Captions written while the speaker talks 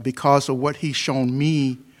because of what he's shown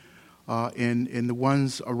me and the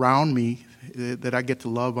ones around me that I get to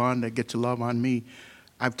love on, that get to love on me,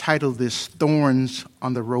 I've titled this Thorns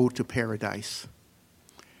on the Road to Paradise.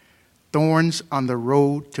 Thorns on the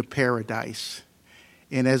Road to Paradise.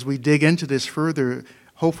 And as we dig into this further,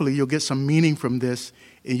 hopefully you'll get some meaning from this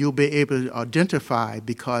and you'll be able to identify,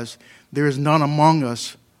 because there is none among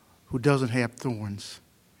us who doesn't have thorns.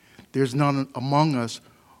 There's none among us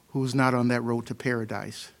who's not on that road to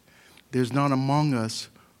paradise. There's none among us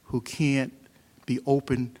who can't be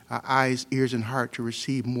open, our eyes, ears, and heart to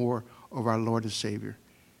receive more of our Lord and Savior.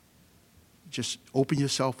 Just open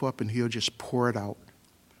yourself up and he'll just pour it out.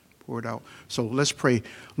 Pour it out. So let's pray.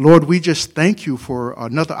 Lord, we just thank you for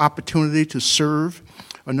another opportunity to serve,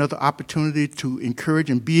 another opportunity to encourage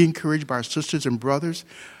and be encouraged by our sisters and brothers,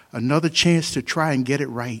 another chance to try and get it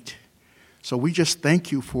right. So we just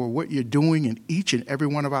thank you for what you're doing in each and every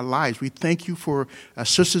one of our lives. We thank you for our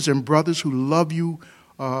sisters and brothers who love you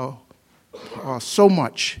so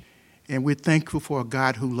much. And we're thankful for a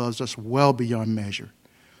God who loves us well beyond measure.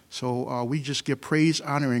 So we just give praise,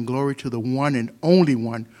 honor, and glory to the one and only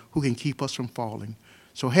one who can keep us from falling.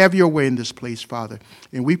 So have your way in this place, Father.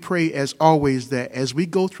 And we pray, as always, that as we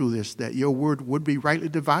go through this, that your word would be rightly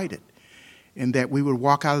divided, and that we would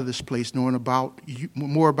walk out of this place knowing about you,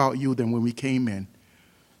 more about you than when we came in.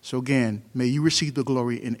 So again, may you receive the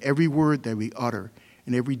glory in every word that we utter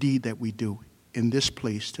and every deed that we do in this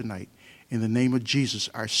place tonight. In the name of Jesus,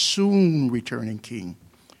 our soon returning King.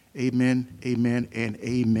 Amen, amen, and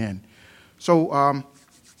amen. So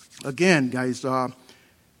again, guys, the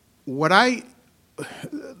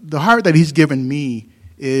heart that he's given me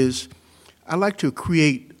is I like to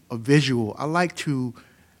create a visual. I like to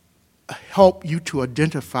help you to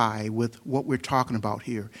identify with what we're talking about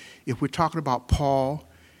here. If we're talking about Paul,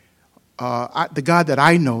 the God that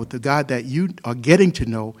I know, the God that you are getting to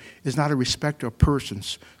know, is not a respecter of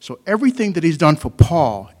persons. So everything that he's done for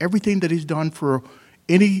Paul, everything that he's done for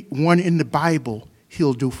anyone in the Bible,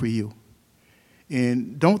 he'll do for you.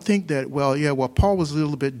 And don't think that, Paul was a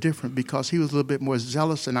little bit different because he was a little bit more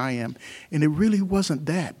zealous than I am. And it really wasn't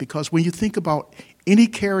that, because when you think about any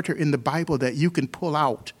character in the Bible that you can pull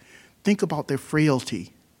out, think about their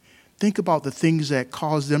frailty. Think about the things that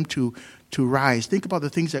cause them to rise. Think about the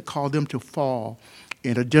things that cause them to fall,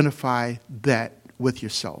 and identify that with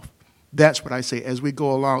yourself. That's what I say as we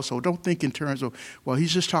go along. So don't think in terms of,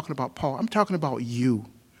 he's just talking about Paul. I'm talking about you.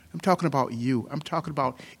 I'm talking about you. I'm talking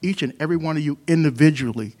about each and every one of you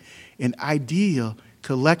individually, and idea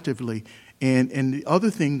collectively. And the other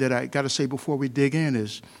thing that I got to say before we dig in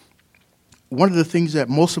is, one of the things that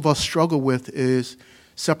most of us struggle with is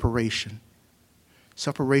separation.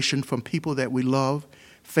 Separation from people that we love,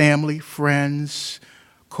 family, friends,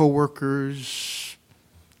 co-workers,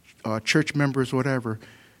 church members, whatever.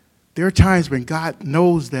 There are times when God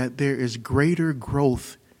knows that there is greater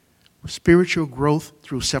growth, spiritual growth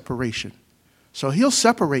through separation. So he'll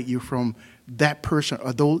separate you from that person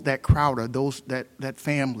or that crowd or that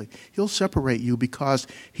family. He'll separate you because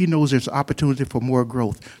he knows there's opportunity for more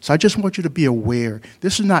growth. So I just want you to be aware.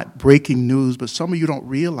 This is not breaking news, but some of you don't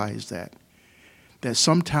realize that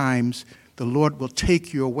sometimes the Lord will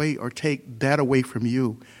take you away or take that away from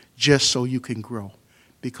you just so you can grow.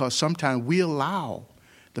 Because sometimes we allow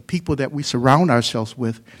the people that we surround ourselves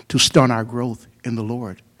with to stunt our growth in the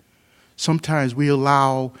Lord. Sometimes we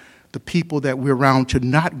allow the people that we're around to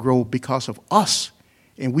not grow because of us.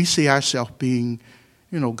 And we see ourselves being,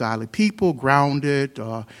 godly people, grounded,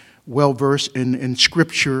 well-versed in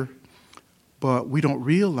Scripture. But we don't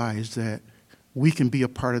realize that we can be a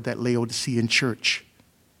part of that Laodicean church.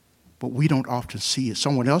 But we don't often see it.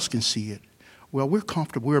 Someone else can see it. Well, we're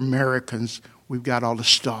comfortable. We're Americans. We've got all the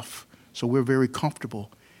stuff. So we're very comfortable.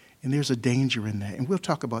 And there's a danger in that. And we'll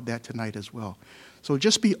talk about that tonight as well. So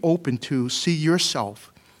just be open to see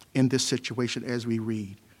yourself in this situation as we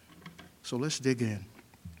read. So let's dig in.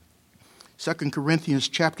 2 Corinthians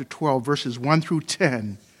chapter 12, verses 1 through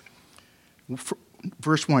 10.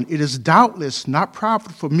 Verse 1, it is doubtless not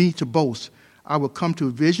profitable for me to boast. I will come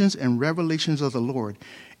to visions and revelations of the Lord.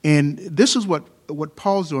 And this is what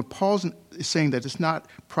Paul's doing. Paul's is saying that it's not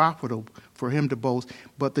profitable for him to boast,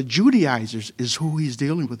 but the Judaizers is who he's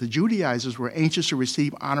dealing with. The Judaizers were anxious to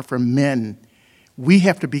receive honor from men. We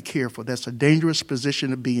have to be careful. That's a dangerous position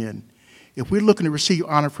to be in. If we're looking to receive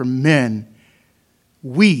honor from men,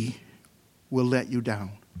 we will let you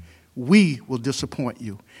down. We will disappoint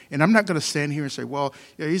you. And I'm not going to stand here and say,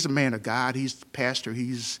 he's a man of God. He's the pastor.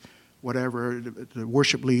 He's whatever, the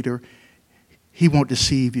worship leader. He won't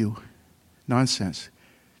deceive you. Nonsense.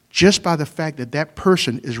 Just by the fact that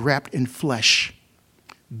person is wrapped in flesh,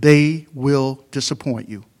 they will disappoint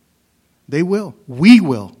you. They will. We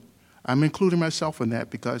will. I'm including myself in that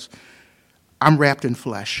because I'm wrapped in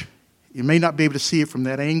flesh. You may not be able to see it from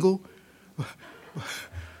that angle,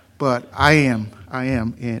 but I am,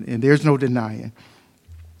 and there's no denying.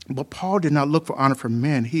 But Paul did not look for honor from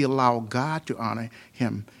men. He allowed God to honor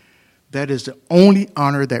him. That is the only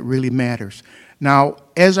honor that really matters. Now,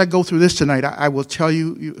 as I go through this tonight, I will tell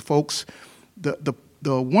you folks, the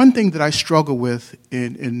one thing that I struggle with,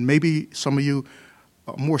 and maybe some of you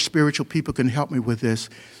more spiritual people can help me with this,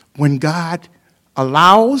 when God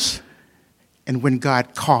allows and when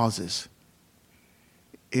God causes.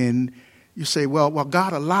 And you say, well,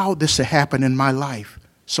 God allowed this to happen in my life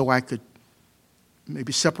so I could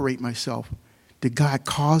maybe separate myself. Did God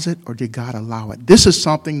cause it or did God allow it? This is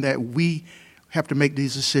something that we have to make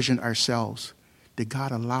these decisions ourselves. Did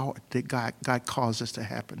God allow it? Did God cause this to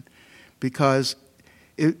happen? Because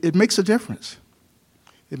it makes a difference.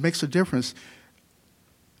 It makes a difference.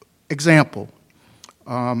 Example,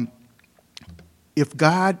 if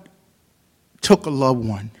God took a loved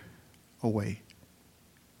one away,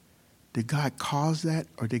 did God cause that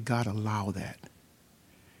or did God allow that?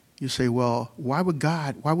 You say, well,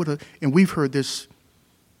 and we've heard this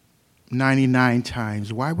 99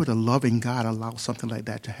 times, why would a loving God allow something like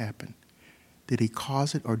that to happen? Did he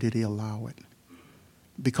cause it or did he allow it?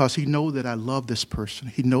 Because he knows that I love this person.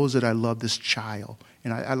 He knows that I love this child.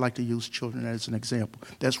 And I like to use children as an example.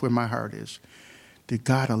 That's where my heart is. Did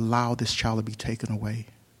God allow this child to be taken away?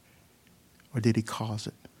 Or did he cause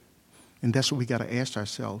it? And that's what we got to ask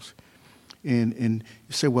ourselves. And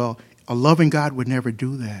you say, well, a loving God would never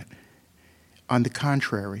do that. On the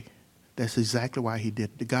contrary, that's exactly why he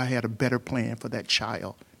did. The God had a better plan for that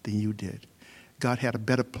child than you did. God had a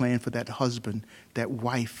better plan for that husband, that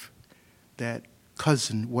wife, that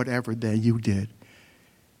cousin, whatever, than you did.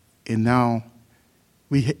 And now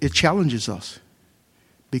it challenges us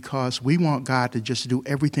because we want God to just do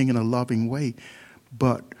everything in a loving way,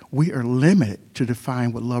 but we are limited to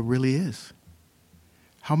define what love really is.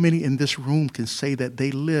 How many in this room can say that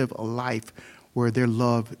they live a life where their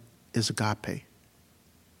love is agape?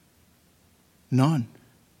 None.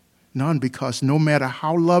 None, because no matter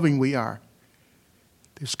how loving we are,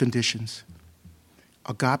 there's conditions.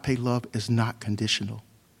 Agape love is not conditional.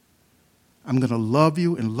 I'm going to love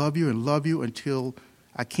you and love you and love you until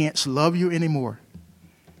I can't love you anymore.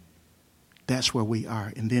 That's where we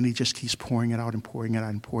are. And then he just keeps pouring it out and pouring it out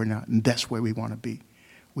and pouring it out. And that's where we want to be.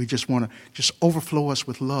 We just want to just overflow us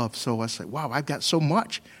with love. So I say, wow, I've got so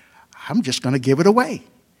much. I'm just going to give it away.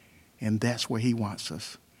 And that's where he wants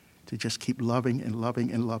us, to just keep loving and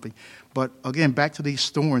loving and loving. But again, back to these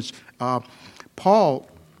thorns. Paul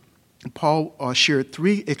shared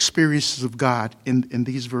 3 experiences of God in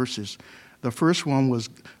these verses. The first one was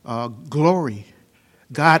glory.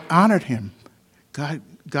 God honored him. God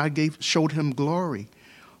showed him glory.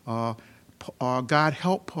 God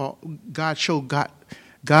helped Paul.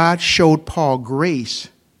 God showed Paul grace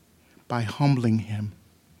by humbling him.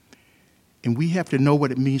 And we have to know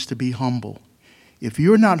what it means to be humble. If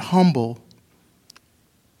you're not humble,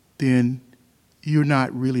 then you're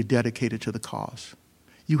not really dedicated to the cause.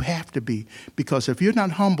 You have to be. Because if you're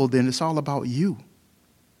not humble, then it's all about you.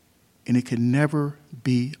 And it can never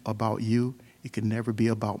be about you. It can never be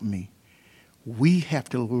about me. We have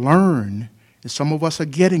to learn, and some of us are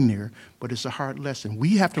getting there, but it's a hard lesson.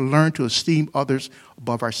 We have to learn to esteem others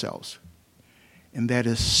above ourselves. And that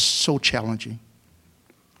is so challenging.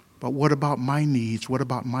 But what about my needs? What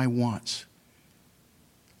about my wants?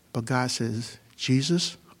 But God says,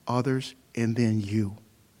 Jesus, others, and then you.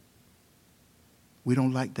 We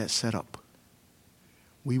don't like that setup.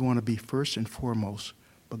 We want to be first and foremost.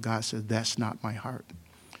 But God says, that's not my heart.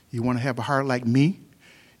 You want to have a heart like me?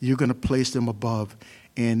 You're going to place them above.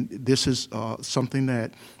 And this is something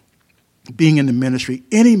that being in the ministry,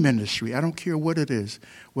 any ministry, I don't care what it is,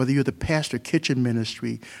 whether you're the pastor, kitchen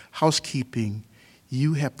ministry, housekeeping,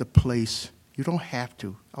 you have to place, you don't have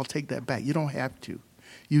to. I'll take that back. You don't have to.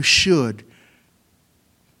 You should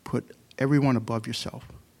put everyone above yourself.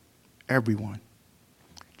 Everyone.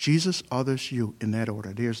 Jesus, others, you, in that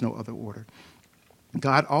order. There's no other order.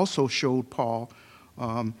 God also showed Paul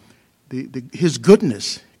his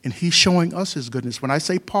goodness, and he's showing us his goodness. When I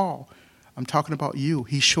say Paul, I'm talking about you.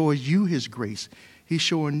 He's showing you his grace. He's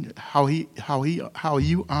showing how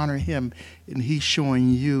you honor him, and he's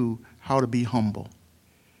showing you how to be humble.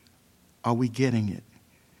 Are we getting it?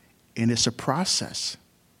 And it's a process.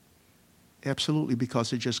 Absolutely,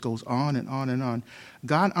 because it just goes on and on and on.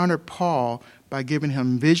 God honored Paul by giving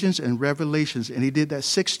him visions and revelations, and he did that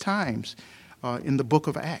 6 times in the book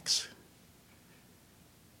of Acts.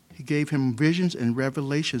 He gave him visions and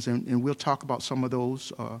revelations, and we'll talk about some of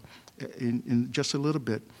those in just a little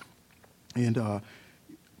bit. And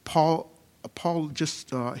Paul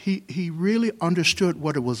just, he really understood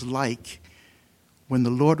what it was like when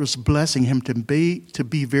the Lord was blessing him to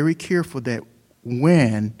be very careful that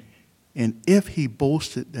when and if he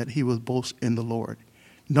boasted, that he would boast in the Lord.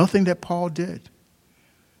 Nothing that Paul did,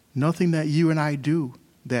 nothing that you and I do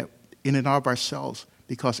that in and of ourselves,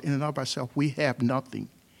 because in and of ourselves we have nothing.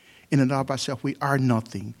 In and of ourselves we are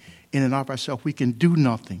nothing. In and of ourselves we can do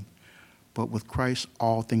nothing. But with Christ,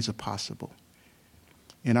 all things are possible.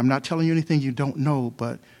 And I'm not telling you anything you don't know,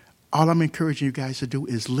 but all I'm encouraging you guys to do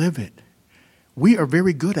is live it. We are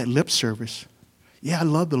very good at lip service. Yeah, I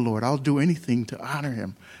love the Lord. I'll do anything to honor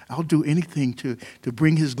him. I'll do anything to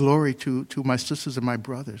bring his glory to my sisters and my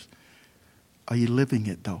brothers. Are you living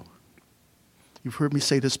it, though? You've heard me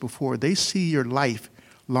say this before. They see your life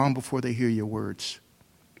long before they hear your words.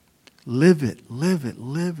 Live it, live it,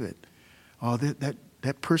 live it. Oh,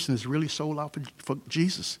 that person is really sold out for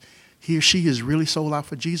Jesus. He or she is really sold out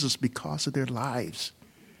for Jesus because of their lives.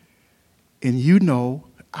 And you know,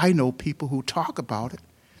 I know people who talk about it.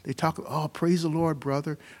 They talk, oh, praise the Lord,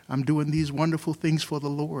 brother. I'm doing these wonderful things for the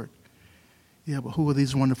Lord. Yeah, but who are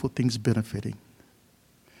these wonderful things benefiting?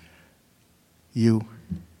 You.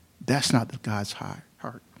 That's not God's heart.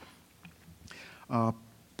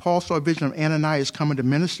 Paul saw a vision of Ananias coming to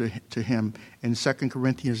minister to him in 2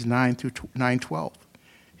 Corinthians 9:12.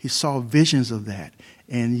 He saw visions of that.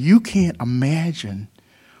 And you can't imagine,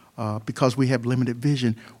 because we have limited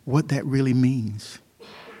vision, what that really means.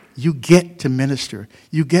 You get to minister.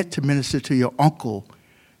 You get to minister to your uncle,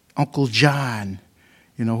 Uncle John,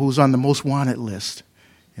 who's on the most wanted list.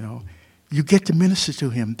 You get to minister to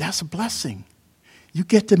him. That's a blessing. You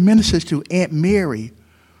get to minister to Aunt Mary,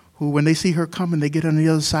 who when they see her coming, they get on the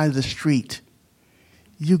other side of the street.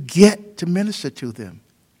 You get to minister to them.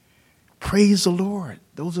 Praise the Lord.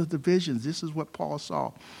 Those are the visions. This is what Paul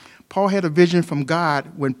saw. Paul had a vision from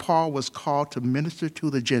God when Paul was called to minister to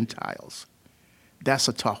the Gentiles. That's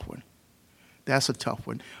a tough one. That's a tough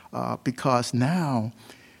one. Because now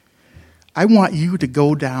I want you to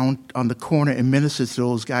go down on the corner and minister to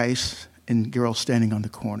those guys and girls standing on the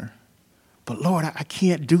corner. But Lord, I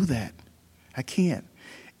can't do that. I can't.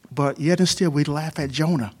 But yet and still we laugh at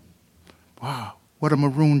Jonah. Wow, what a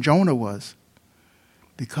maroon Jonah was.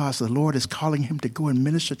 Because the Lord is calling him to go and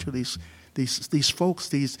minister to these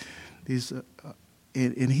folks, and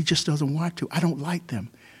he just doesn't want to. I don't like them.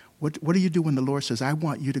 What do you do when the Lord says, I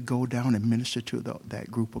want you to go down and minister to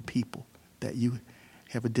that group of people that you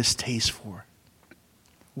have a distaste for?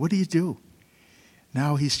 What do you do?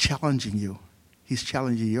 Now he's challenging you. He's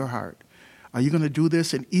challenging your heart. Are you going to do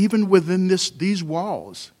this? And even within these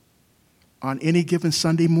walls, on any given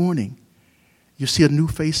Sunday morning, you see a new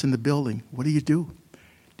face in the building. What do?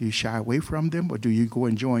 Do you shy away from them, or do you go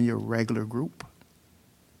and join your regular group?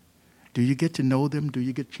 Do you get to know them? Do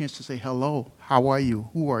you get a chance to say, hello, how are you?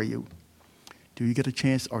 Who are you? Do you get a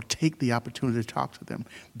chance or take the opportunity to talk to them?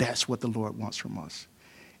 That's what the Lord wants from us.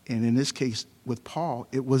 And in this case, with Paul,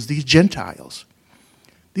 it was these Gentiles.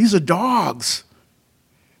 These are dogs.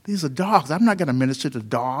 These are dogs. I'm not going to minister to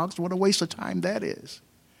dogs. What a waste of time that is.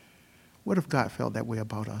 What if God felt that way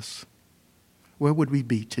about us? Where would we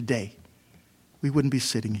be today? We wouldn't be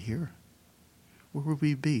sitting here. Where would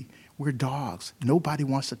we be? We're dogs. Nobody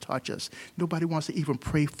wants to touch us. Nobody wants to even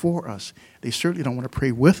pray for us. They certainly don't want to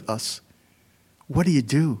pray with us. What do you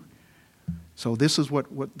do? So this is what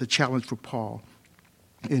the challenge for Paul.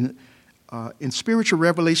 In spiritual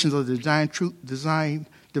revelations of the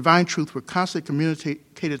divine truth were constantly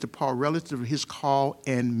communicated to Paul relative to his call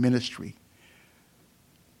and ministry.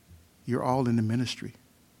 You're all in the ministry.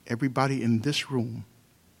 Everybody in this room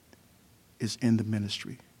is in the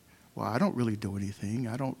ministry. Well, I don't really do anything.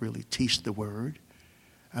 I don't really teach the word.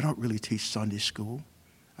 I don't really teach Sunday school.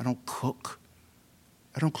 I don't cook.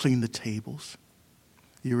 I don't clean the tables.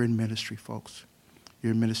 You're in ministry, folks.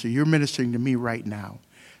 You're in ministry. You're ministering to me right now.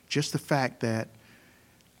 Just the fact that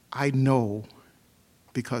I know,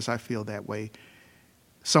 because I feel that way,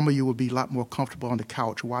 some of you will be a lot more comfortable on the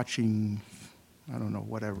couch watching, I don't know,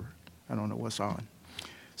 whatever. I don't know what's on.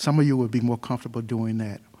 Some of you will be more comfortable doing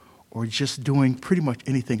that, or just doing pretty much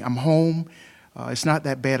anything. I'm home. It's not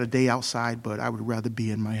that bad a day outside, but I would rather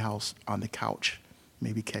be in my house on the couch,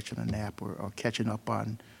 maybe catching a nap or catching up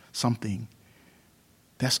on something.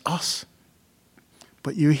 That's us.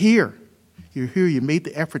 But you're here. You're here. You made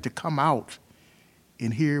the effort to come out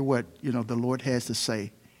and hear what the Lord has to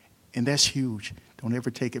say. And that's huge. Don't ever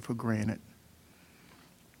take it for granted.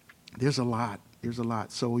 There's a lot. There's a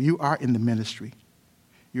lot. So you are in the ministry.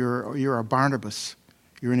 You're a Barnabas.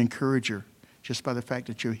 You're an encourager. Just by the fact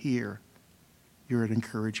that you're here, you're an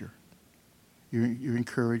encourager. You're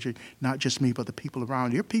encouraging not just me, but the people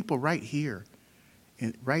around you. There are people right here,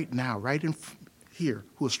 and right now, here,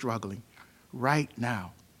 who are struggling. Right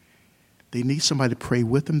now. They need somebody to pray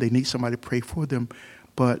with them. They need somebody to pray for them.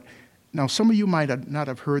 But now some of you might not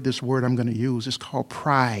have heard this word I'm going to use. It's called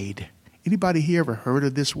pride. Anybody here ever heard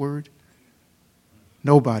of this word?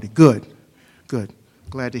 Nobody. Good.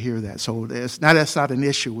 Glad to hear that. So that's not an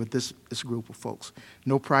issue with this group of folks.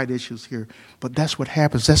 No pride issues here. But that's what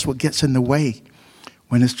happens. That's what gets in the way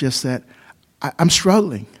when it's just that I'm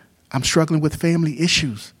struggling. I'm struggling with family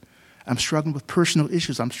issues. I'm struggling with personal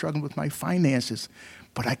issues. I'm struggling with my finances.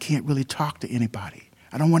 But I can't really talk to anybody.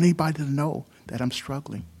 I don't want anybody to know that I'm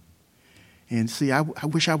struggling. And see, I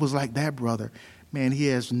wish I was like that brother. Man, he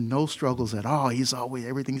has no struggles at all.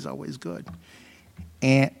 Everything's always good.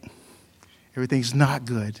 And everything's not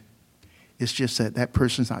good. It's just that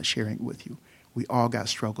person's not sharing it with you. We all got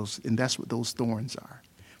struggles, and that's what those thorns are.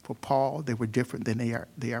 For Paul, they were different than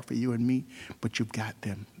they are for you and me, but you've got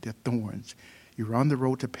them. They're thorns. You're on the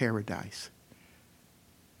road to paradise.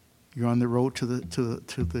 You're on the road to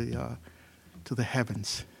the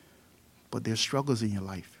heavens, but there's struggles in your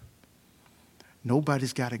life.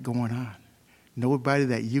 Nobody's got it going on. Nobody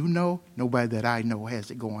that you know, nobody that I know has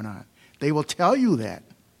it going on. They will tell you that,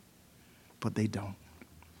 but they don't.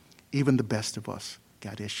 Even the best of us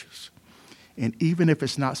got issues. And even if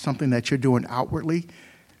it's not something that you're doing outwardly,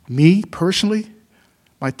 me personally,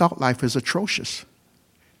 my thought life is atrocious.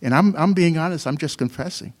 And I'm being honest, I'm just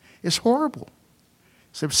confessing. It's horrible.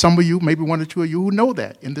 So some of you, maybe one or two of you who know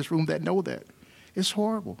that, in this room that know that. It's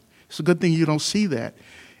horrible. It's a good thing you don't see that.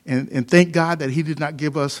 And thank God that he did not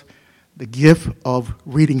give us the gift of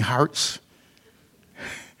reading hearts.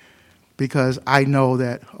 Because I know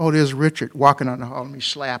that, there's Richard walking on the hall, let me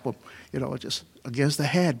slap him, just against the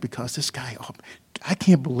head, because this guy, I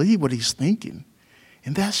can't believe what he's thinking.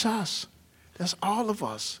 And that's us. That's all of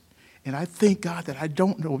us. And I thank God that I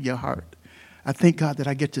don't know your heart. I thank God that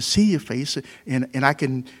I get to see your face, and I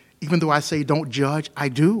can, even though I say don't judge, I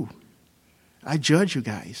do. I judge you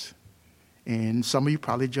guys. And some of you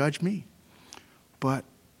probably judge me. But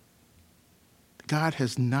God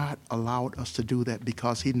has not allowed us to do that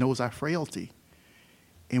because he knows our frailty.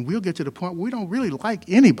 And we'll get to the point where we don't really like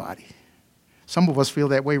anybody. Some of us feel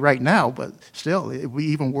that way right now, but still, it'll be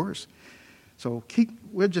even worse. So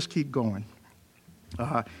we'll just keep going.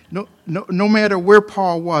 No matter where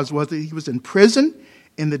Paul was, whether he was in prison,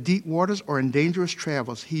 in the deep waters, or in dangerous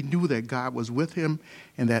travels, he knew that God was with him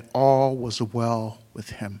and that all was well with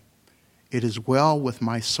him. It is well with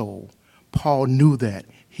my soul. Paul knew that.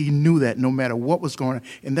 He knew that no matter what was going on.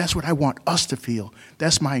 And that's what I want us to feel.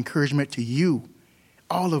 That's my encouragement to you,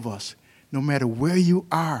 all of us. No matter where you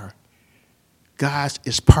are, God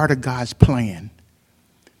is part of God's plan.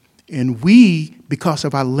 And we, because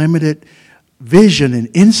of our limited vision and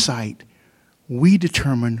insight, we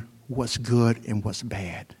determine what's good and what's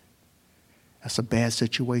bad. That's a bad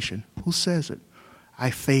situation. Who says it?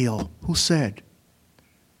 I fail. Who said?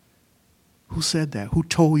 Who said that? Who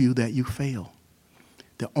told you that you fail?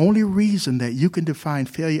 The only reason that you can define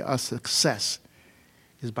failure or success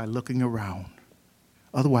is by looking around.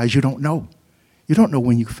 Otherwise, you don't know. You don't know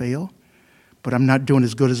when you fail. But I'm not doing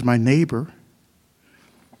as good as my neighbor.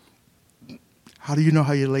 How do you know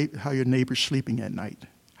how your neighbor's sleeping at night?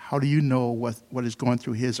 How do you know what is going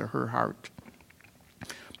through his or her heart?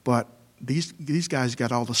 But these guys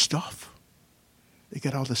got all the stuff. They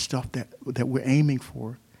got all the stuff that we're aiming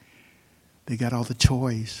for. They got all the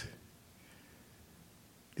toys.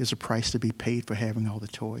 There's a price to be paid for having all the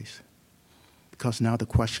toys. Because now the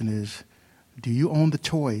question is, do you own the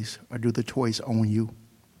toys or do the toys own you?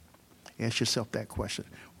 Ask yourself that question.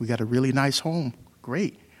 We got a really nice home.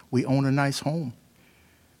 Great. We own a nice home.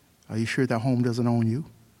 Are you sure that home doesn't own you?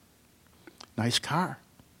 Nice car.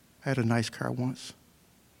 I had a nice car once.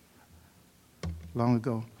 Long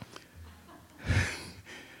ago.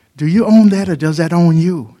 Do you own that or does that own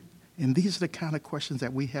you? And these are the kind of questions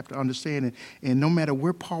that we have to understand. And no matter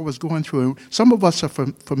where Paul was going through, some of us are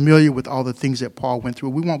familiar with all the things that Paul went through.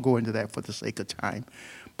 We won't go into that for the sake of time.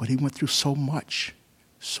 But he went through so much.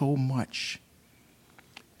 So much.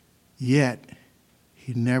 Yet,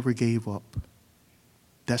 he never gave up.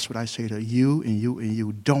 That's what I say to you and you and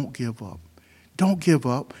you. Don't give up. Don't give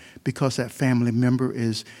up because that family member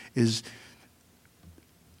is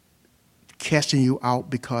casting you out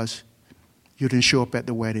because you didn't show up at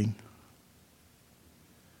the wedding.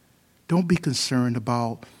 Don't be concerned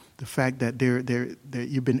about the fact that that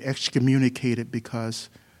you've been excommunicated because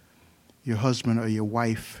your husband or your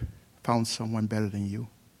wife found someone better than you.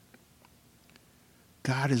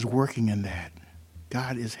 God is working in that.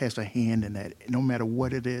 God has a hand in that. No matter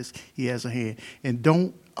what it is, he has a hand. And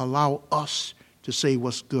don't allow us to say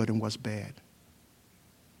what's good and what's bad.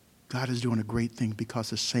 God is doing a great thing because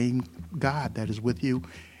the same God that is with you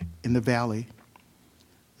in the valley,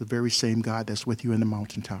 the very same God that's with you in the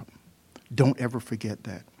mountaintop. Don't ever forget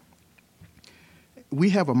that.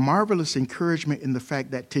 We have a marvelous encouragement in the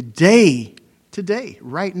fact that today,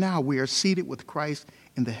 right now, we are seated with Christ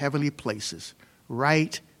in the heavenly places.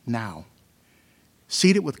 Right now.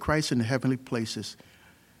 Seated with Christ in the heavenly places.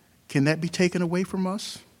 Can that be taken away from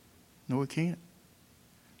us? No, it can't.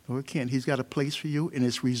 No, it can't. He's got a place for you, and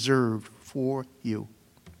it's reserved for you.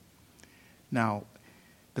 Now,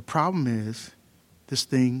 the problem is this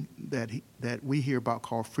thing that we hear about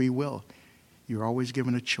called free will. You're always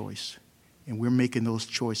given a choice, and we're making those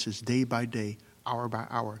choices day by day, hour by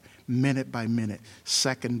hour, minute by minute,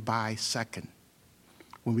 second by second.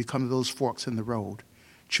 When we come to those forks in the road,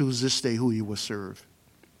 choose this day who you will serve.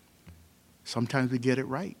 Sometimes we get it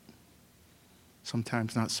right.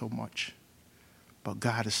 Sometimes not so much. But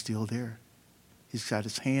God is still there. He's got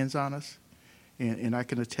his hands on us. And I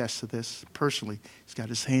can attest to this personally. He's got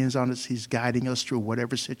his hands on us. He's guiding us through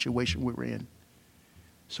whatever situation we're in.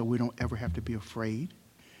 So we don't ever have to be afraid.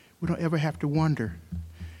 We don't ever have to wonder,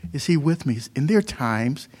 is he with me? And there are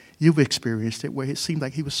times, you've experienced it, where it seemed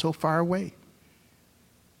like he was so far away.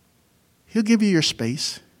 He'll give you your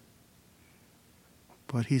space.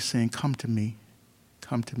 But he's saying, come to me.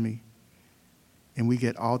 Come to me. And we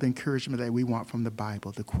get all the encouragement that we want from the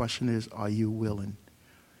Bible. The question is, are you willing?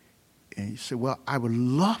 And you say, well, I would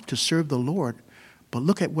love to serve the Lord, but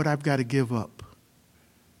look at what I've got to give up.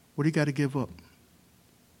 What do you got to give up?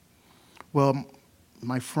 Well,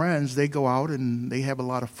 my friends, they go out and they have a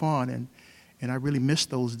lot of fun, and I really miss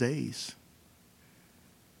those days.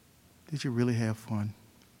 Did you really have fun?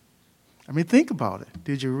 I mean, think about it.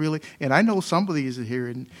 Did you really? And I know some of these are here,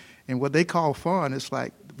 and what they call fun, it's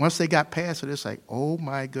like, once they got past it, it's like, oh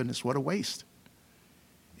my goodness, what a waste.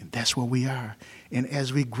 And that's where we are. And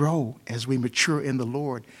as we grow, as we mature in the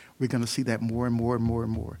Lord, we're going to see that more and more and more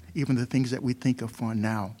and more. Even the things that we think are fun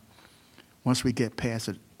now, once we get past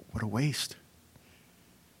it, what a waste.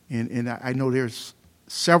 And I know there's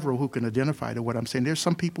several who can identify to what I'm saying. There's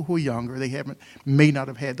some people who are younger. They may not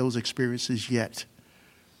have had those experiences yet.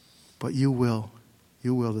 But you will.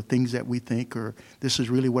 You will. The things that we think or this is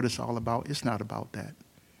really what it's all about, it's not about that.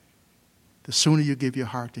 The sooner you give your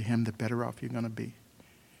heart to him, the better off you're going to be.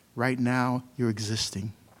 Right now, you're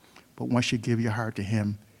existing. But once you give your heart to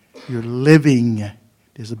him, you're living.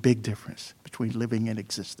 There's a big difference between living and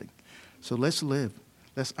existing. So let's live.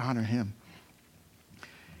 Let's honor him.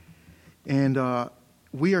 And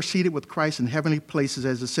we are seated with Christ in heavenly places,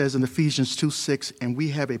 as it says in Ephesians 2:6, and we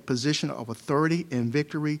have a position of authority and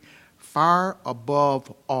victory far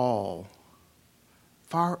above all.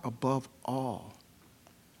 Far above all.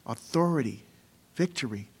 Authority,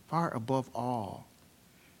 victory, far above all.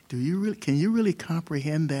 Can you really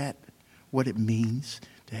comprehend that? What it means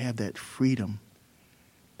to have that freedom,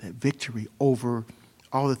 that victory over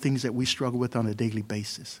all the things that we struggle with on a daily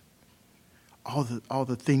basis. All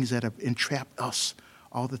the things that have entrapped us,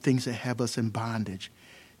 all the things that have us in bondage.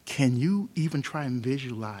 Can you even try and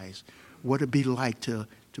visualize what it'd be like to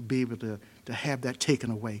be able to have that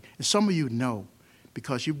taken away? And some of you know,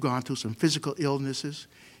 because you've gone through some physical illnesses,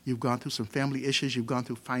 you've gone through some family issues, you've gone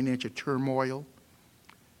through financial turmoil,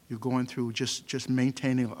 you're going through just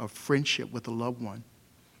maintaining a friendship with a loved one,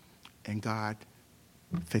 and God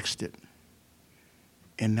fixed it.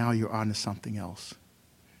 And now you're on to something else.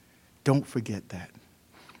 Don't forget that.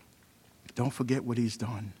 Don't forget what he's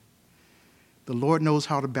done. The Lord knows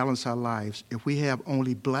how to balance our lives. If we have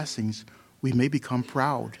only blessings, we may become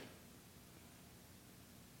proud.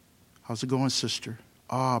 How's it going, sister?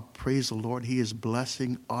 Praise the Lord. He is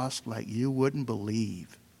blessing us like you wouldn't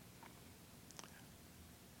believe.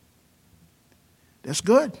 That's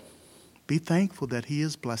good. Be thankful that he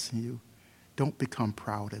is blessing you. Don't become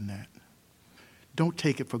proud in that. Don't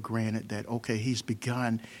take it for granted that, okay,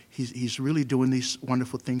 he's really doing these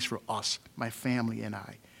wonderful things for us, my family and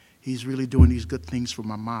I. He's really doing these good things for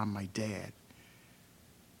my mom, my dad.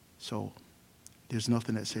 So there's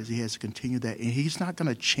nothing that says he has to continue that. And he's not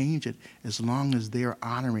going to change it as long as they're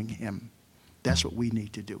honoring him. That's what we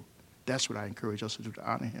need to do. That's what I encourage us to do, to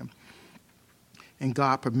honor him. And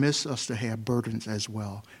God permits us to have burdens as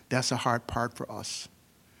well. That's a hard part for us.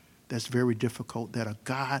 That's very difficult, that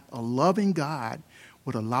a loving God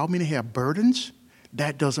would allow me to have burdens.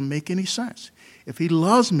 That doesn't make any sense. If he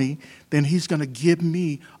loves me, then he's going to give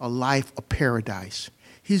me a life of paradise.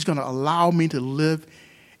 He's going to allow me to live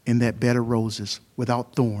in that bed of roses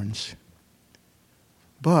without thorns.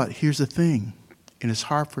 But here's the thing, and it's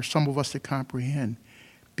hard for some of us to comprehend.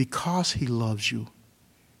 Because he loves you,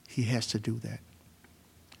 he has to do that.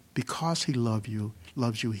 Because he loves you,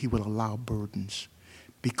 he will allow burdens.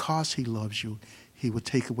 Because he loves you, he will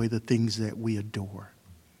take away the things that we adore.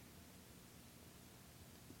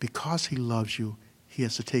 Because he loves you, he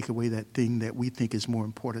has to take away that thing that we think is more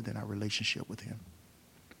important than our relationship with him.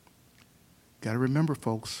 Got to remember,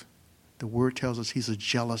 folks, the word tells us he's a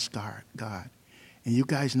jealous God. And you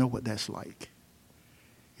guys know what that's like.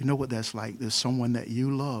 You know what that's like. There's someone that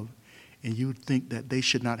you love, and you think that they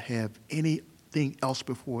should not have anything else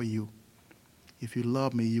before you. If you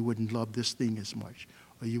love me, you wouldn't love this thing as much.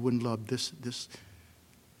 Or you wouldn't love this,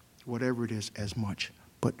 whatever it is, as much.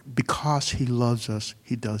 But because he loves us,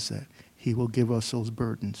 he does that. He will give us those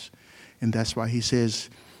burdens. And that's why he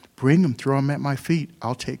says, bring them, throw them at my feet.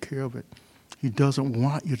 I'll take care of it. He doesn't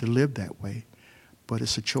want you to live that way. But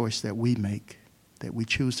it's a choice that we make, that we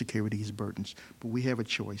choose to carry these burdens. But we have a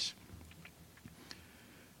choice.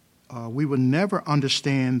 We will never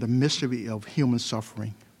understand the mystery of human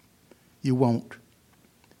suffering. You won't.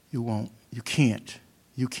 You won't. You can't.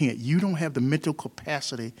 You can't. You don't have the mental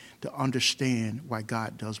capacity to understand why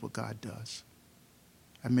God does what God does.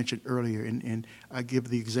 I mentioned earlier, and I give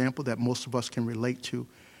the example that most of us can relate to,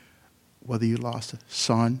 whether you lost a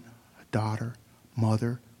son, a daughter,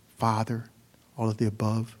 mother, father, all of the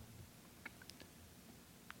above.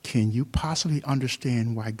 Can you possibly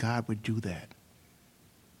understand why God would do that?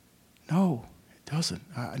 No, it doesn't.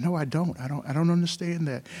 No, I don't. I don't understand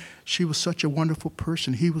that. She was such a wonderful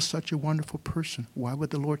person. He was such a wonderful person. Why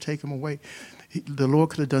would the Lord take him away? The Lord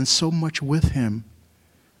could have done so much with him.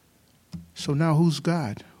 So now who's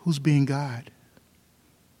God? Who's being God?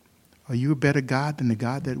 Are you a better God than the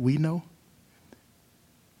God that we know?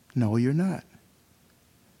 No, you're not.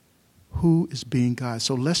 Who is being God?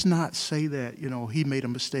 So let's not say that, he made a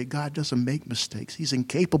mistake. God doesn't make mistakes. He's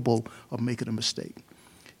incapable of making a mistake.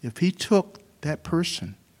 If he took that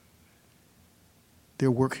person,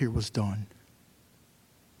 their work here was done.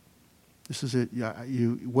 This is it. Yeah,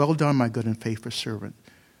 well done, my good and faithful servant.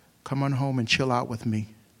 Come on home and chill out with me.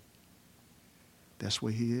 That's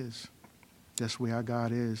where he is. That's where our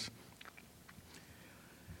God is.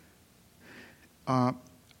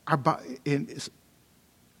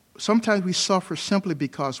 Sometimes we suffer simply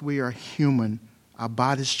because we are human. Our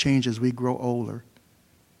bodies change as we grow older.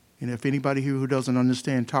 And if anybody here who doesn't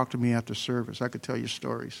understand, talk to me after service. I could tell you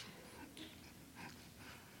stories.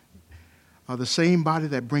 The same body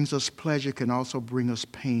that brings us pleasure can also bring us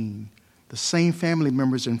pain. The same family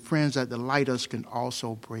members and friends that delight us can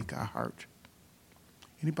also break our heart.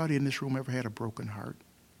 Anybody in this room ever had a broken heart?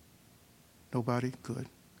 Nobody? Good.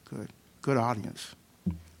 Good audience.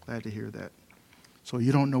 Glad to hear that. So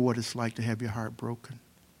you don't know what it's like to have your heart broken.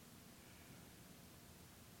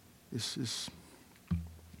 It's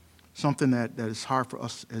something that is hard for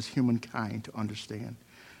us as humankind to understand.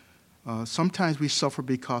 Sometimes we suffer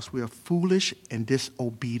because we are foolish and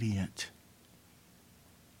disobedient.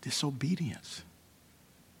 Disobedience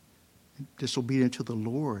to the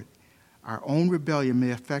Lord. Our own rebellion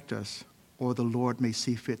may affect us, or the Lord may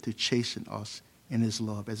see fit to chasten us in his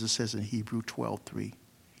love, as it says in Hebrews 12:3.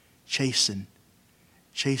 Chasten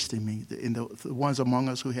me. And the ones among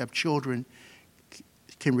us who have children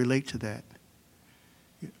can relate to that.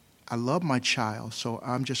 I love my child, so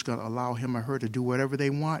I'm just going to allow him or her to do whatever they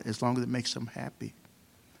want as long as it makes them happy.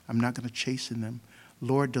 I'm not going to chasten them.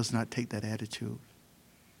 Lord does not take that attitude.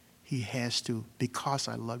 He has to. Because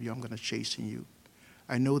I love you, I'm going to chasten you.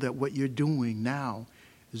 I know that what you're doing now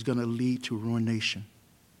is going to lead to ruination.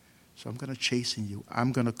 So I'm going to chasten you.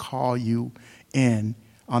 I'm going to call you in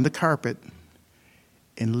on the carpet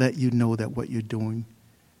and let you know that what you're doing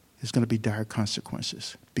is going to be dire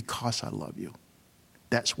consequences because I love you.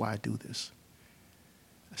 That's why I do this.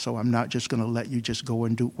 So I'm not just going to let you just go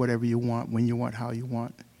and do whatever you want, when you want, how you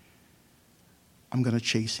want. I'm going to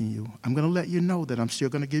chasten you. I'm going to let you know that I'm still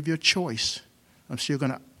going to give you a choice. I'm still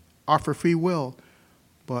going to offer free will,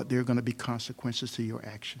 but there are going to be consequences to your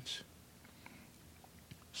actions.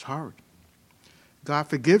 It's hard. God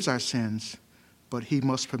forgives our sins, but he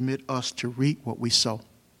must permit us to reap what we sow.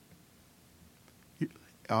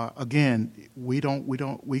 Again, we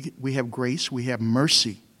have grace, we have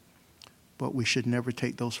mercy, but we should never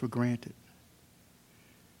take those for granted.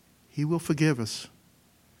 He will forgive us,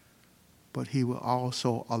 but he will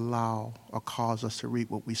also allow or cause us to reap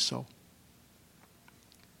what we sow.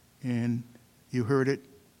 And you heard it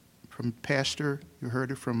from Pastor, you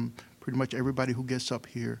heard it from pretty much everybody who gets up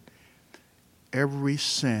here. Every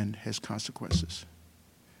sin has consequences.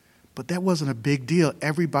 But that wasn't a big deal.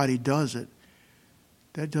 Everybody does it.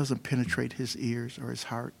 That doesn't penetrate his ears or his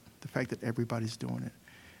heart, the fact that everybody's doing it.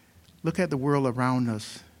 Look at the world around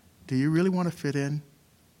us. Do you really want to fit in?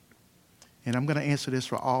 And I'm going to answer this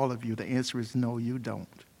for all of you. The answer is no, you don't.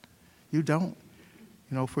 You don't.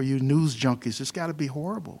 You know, for you news junkies, it's got to be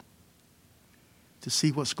horrible to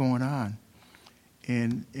see what's going on.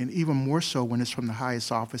 And even more so when it's from the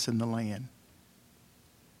highest office in the land.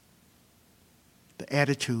 The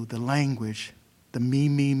attitude, the language, the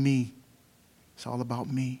me. It's all about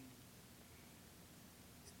me.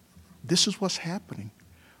 This is what's happening.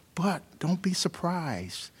 But don't be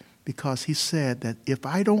surprised, because he said that if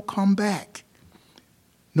I don't come back,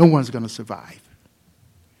 no one's going to survive.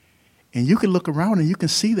 And you can look around and you can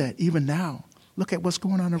see that even now. Look at what's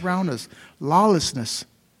going on around us. Lawlessness.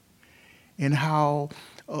 And how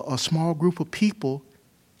a small group of people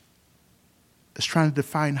is trying to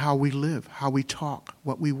define how we live, how we talk,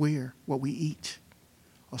 what we wear, what we eat.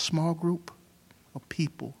 A small group of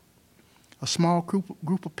people. A small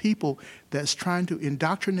group of people that's trying to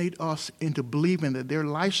indoctrinate us into believing that their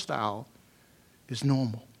lifestyle is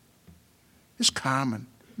normal. It's common.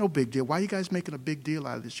 No big deal. Why are you guys making a big deal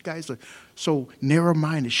out of this? You guys are so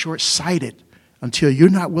narrow-minded, short-sighted, until you're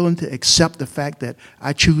not willing to accept the fact that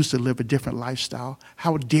I choose to live a different lifestyle.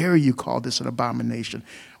 How dare you call this an abomination?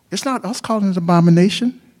 It's not us calling it an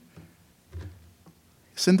abomination.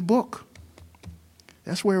 It's in the book.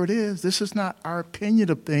 That's where it is. This is not our opinion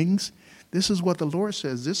of things. This is what the Lord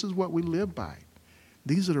says. This is what we live by.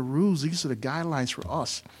 These are the rules. These are the guidelines for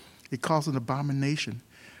us. It calls it an abomination.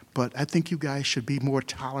 But I think you guys should be more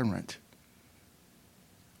tolerant.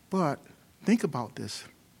 But think about this.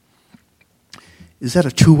 Is that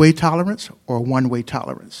a two-way tolerance or a one-way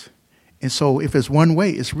tolerance? And so if it's one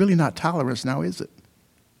way, it's really not tolerance now, is it?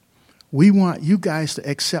 We want you guys to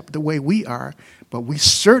accept the way we are, but we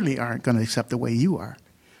certainly aren't going to accept the way you are.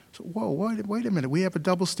 So, whoa, wait a minute. We have a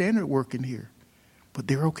double standard working here. But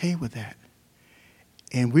they're okay with that.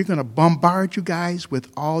 And we're going to bombard you guys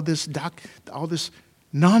with all this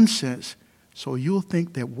nonsense, so you'll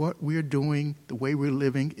think that what we're doing, the way we're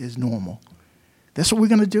living, is normal. That's what we're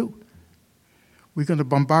going to do. We're going to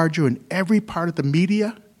bombard you in every part of the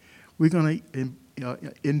media. We're going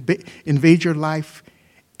to invade your life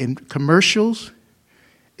in commercials.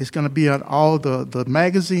 It's going to be on all the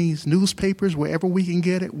magazines, newspapers, wherever we can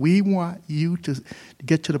get it. We want you to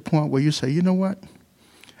get to the point where you say, you know what?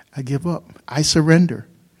 I give up. I surrender.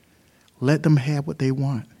 Let them have what they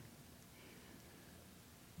want.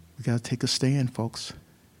 We got to take a stand, folks.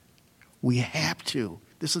 We have to.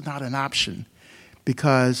 This is not an option,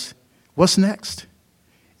 because what's next?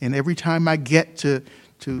 And every time I get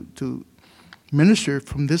to minister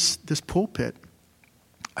from this pulpit,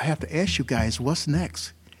 I have to ask you guys, what's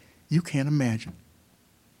next? You can't imagine.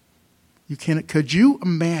 Could you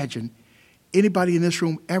imagine, anybody in this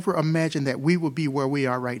room ever imagine that we would be where we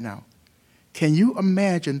are right now? Can you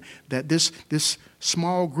imagine that this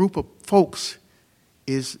small group of folks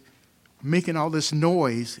is making all this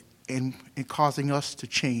noise and causing us to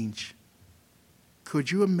change? Could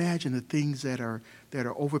you imagine the things that are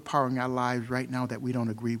overpowering our lives right now that we don't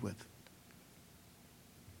agree with?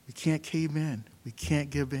 We can't cave in. We can't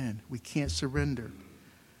give in. We can't surrender.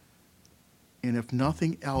 And if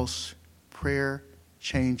nothing else, prayer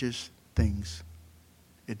changes things.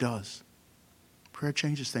 It does. Prayer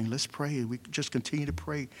changes things. Let's pray. We just continue to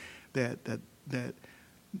pray that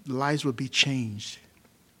lives will be changed,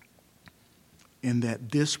 and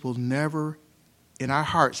that this will never, in our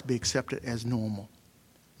hearts, be accepted as normal.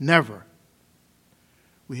 Never.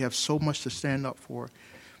 We have so much to stand up for.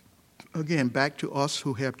 Again, back to us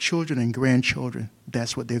who have children and grandchildren,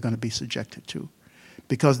 that's what they're going to be subjected to.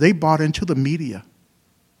 Because they bought into the media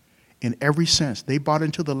in every sense. They bought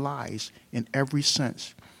into the lies in every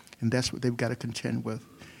sense. And that's what they've got to contend with.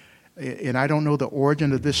 And I don't know the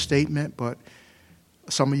origin of this statement, but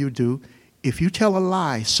some of you do. If you tell a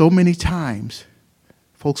lie so many times,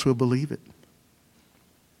 folks will believe it.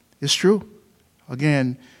 It's true.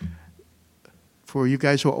 Again, for you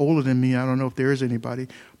guys who are older than me, I don't know if there is anybody,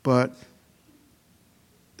 but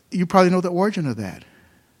you probably know the origin of that.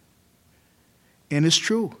 And it's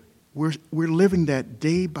true. We're living that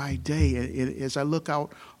day by day. As I look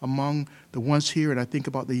out among the ones here and I think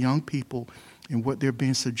about the young people and what they're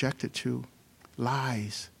being subjected to,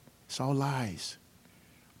 lies. It's all lies.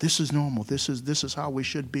 This is normal. This is how we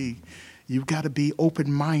should be. You've got to be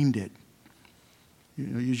open-minded.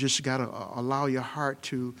 You just got to allow your heart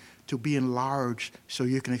to be enlarged so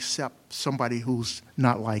you can accept somebody who's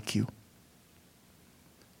not like you.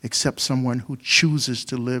 Accept someone who chooses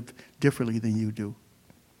to live differently than you do.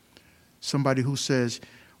 Somebody who says,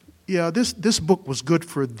 yeah, this book was good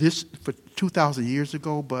for 2,000 years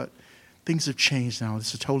ago, but things have changed now.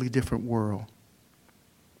 It's a totally different world.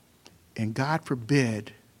 And God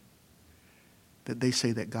forbid that they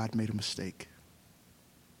say that God made a mistake.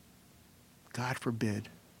 God forbid.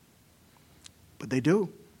 But they do.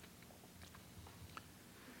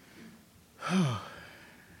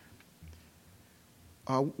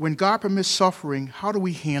 When God permits suffering, how do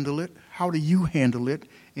we handle it? How do you handle it?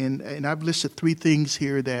 And I've listed 3 things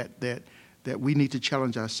here that we need to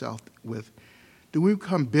challenge ourselves with. Do we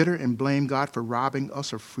become bitter and blame God for robbing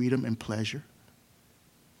us of freedom and pleasure?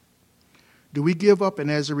 Do we give up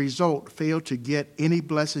and as a result fail to get any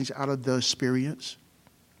blessings out of the experience?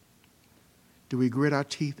 Do we grit our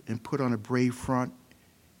teeth and put on a brave front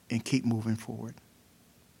and keep moving forward?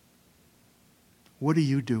 What do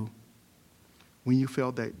you do when you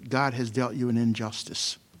feel that God has dealt you an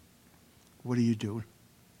injustice? What do you do?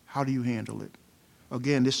 How do you handle it?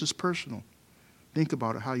 Again, this is personal. Think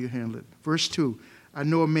about it, how you handle it. Verse 2, I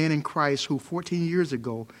know a man in Christ who 14 years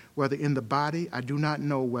ago, whether in the body, I do not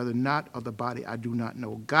know, whether not of the body, I do not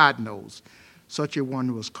know. God knows. Such a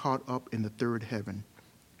one was caught up in the third heaven.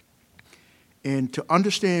 And to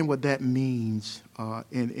understand what that means,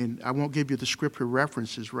 and I won't give you the scripture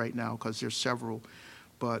references right now because there's several,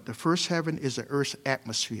 but the first heaven is the earth's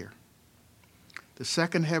atmosphere. The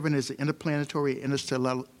second heaven is the interplanetary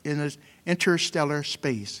interstellar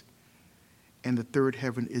space. And the third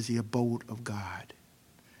heaven is the abode of God.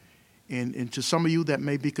 And to some of you that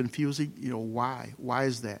may be confusing, why? Why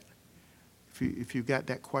is that? If you got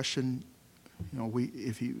that question,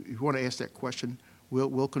 if you want to ask that question,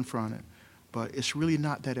 we'll confront it. But it's really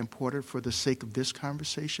not that important for the sake of this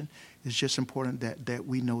conversation. It's just important that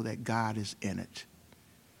we know that God is in it.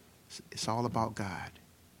 It's all about God.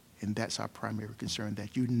 And that's our primary concern,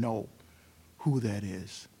 that you know who that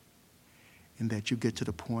is. And that you get to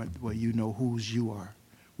the point where you know whose you are.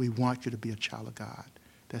 We want you to be a child of God.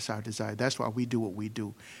 That's our desire. That's why we do what we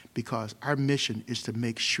do. Because our mission is to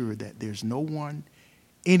make sure that there's no one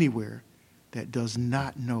anywhere that does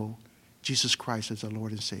not know Jesus Christ as our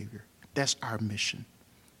Lord and Savior. That's our mission.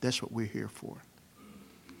 That's what we're here for.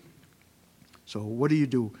 So what do you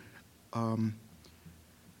do?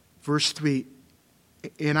 Verse 3,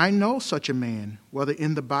 and I know such a man, whether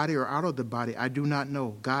in the body or out of the body, I do not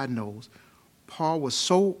know. God knows. Paul was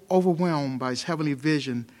so overwhelmed by his heavenly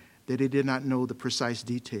vision that he did not know the precise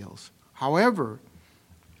details. However,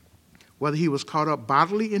 whether he was caught up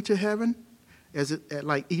bodily into heaven,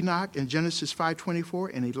 like Enoch in Genesis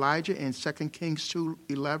 5:24 and Elijah in 2 Kings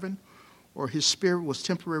 2:11, or his spirit was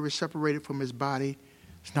temporarily separated from his body,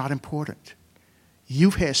 it's not important.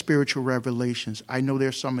 You've had spiritual revelations. I know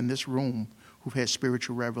there's some in this room who've had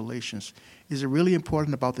spiritual revelations. Is it really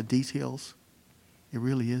important about the details? It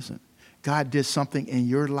really isn't. God did something in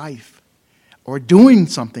your life or doing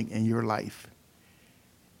something in your life.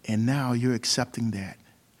 And now you're accepting that.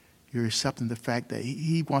 You're accepting the fact that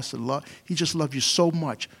he wants to love. He just loves you so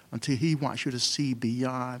much until he wants you to see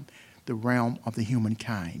beyond the realm of the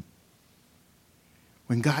humankind.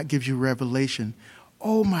 When God gives you revelation,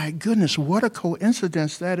 oh my goodness, what a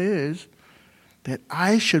coincidence that is that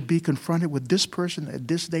I should be confronted with this person at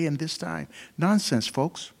this day and this time. Nonsense,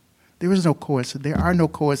 folks. There is no coincidence. There are no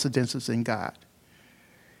coincidences in God.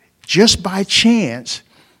 Just by chance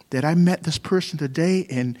that I met this person today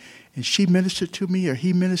and she ministered to me or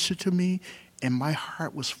he ministered to me and my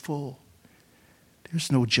heart was full.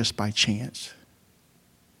 There's no just by chance.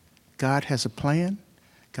 God has a plan.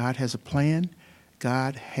 God has a plan.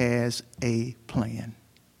 God has a plan.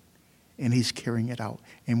 And he's carrying it out.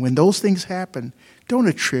 And when those things happen, don't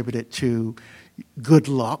attribute it to good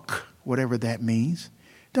luck, whatever that means.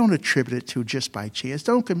 Don't attribute it to just by chance.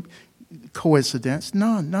 Don't coincidence.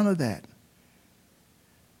 None of that.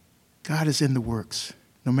 God is in the works,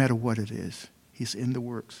 no matter what it is. He's in the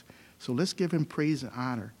works. So let's give him praise and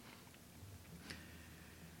honor.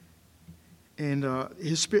 And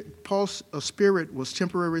Paul's spirit was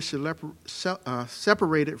temporarily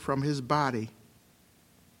separated from his body.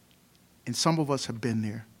 And some of us have been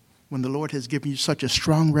there. When the Lord has given you such a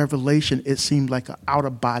strong revelation, it seemed like an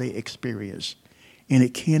out-of-body experience. And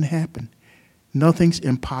it can happen. Nothing's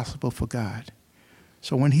impossible for God.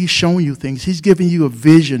 So when he's showing you things, he's giving you a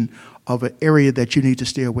vision of an area that you need to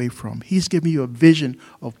stay away from. He's giving you a vision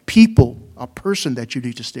of people, a person that you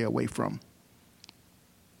need to stay away from.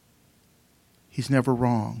 He's never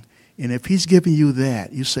wrong. And if he's giving you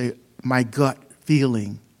that, you say, my gut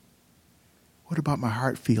feeling. What about my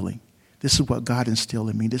heart feeling? This is what God instilled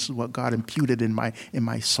in me. This is what God imputed in my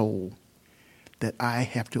soul, that I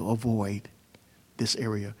have to avoid this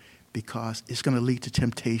area. because it's going to lead to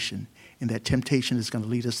temptation. And that temptation is going to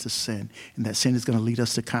lead us to sin. And that sin is going to lead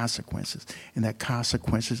us to consequences. And that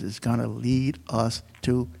consequences is going to lead us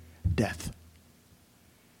to death.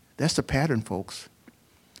 That's the pattern, folks.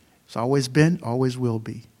 It's always been, always will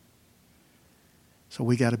be. So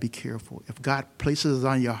we got to be careful. If God places it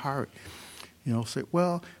on your heart, say,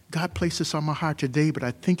 well, God placed this on my heart today, but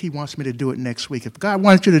I think he wants me to do it next week. If God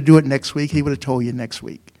wanted you to do it next week, he would have told you next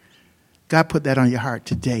week. God put that on your heart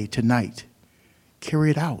today, tonight.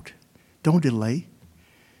 Carry it out. Don't delay.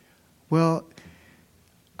 Well,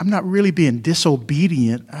 I'm not really being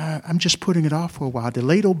disobedient. I'm just putting it off for a while.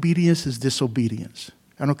 Delayed obedience is disobedience.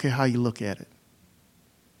 I don't care how you look at it.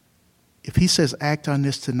 If he says act on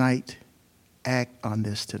this tonight, act on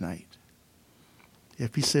this tonight.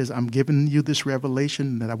 If he says I'm giving you this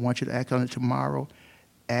revelation that I want you to act on it tomorrow,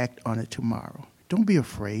 act on it tomorrow. Don't be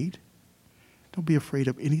afraid. Don't be afraid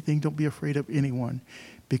of anything. Don't be afraid of anyone.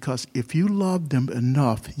 Because if you love them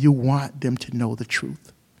enough, you want them to know the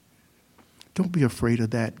truth. Don't be afraid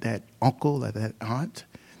of that uncle or that aunt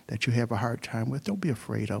that you have a hard time with. Don't be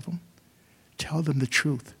afraid of them. Tell them the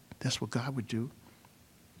truth. That's what God would do.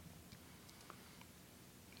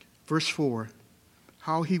 Verse 4,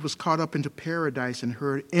 how he was caught up into paradise and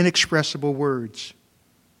heard inexpressible words,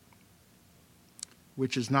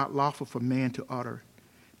 which is not lawful for man to utter.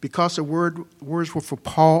 Because the words were for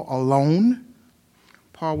Paul alone,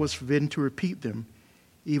 Paul was forbidden to repeat them,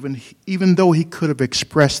 even though he could have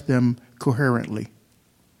expressed them coherently.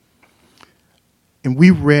 And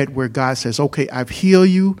we read where God says, okay, I've healed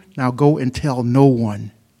you, now go and tell no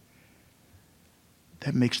one.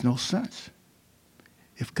 That makes no sense.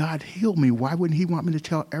 If God healed me, why wouldn't he want me to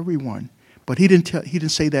tell everyone? But he didn't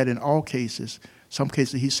say that in all cases. Some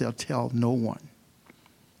cases he said, tell no one.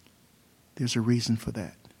 There's a reason for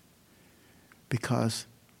that. Because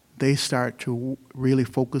they start to really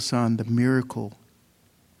focus on the miracle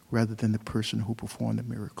rather than the person who performed the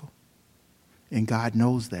miracle. And God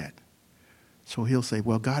knows that. So he'll say,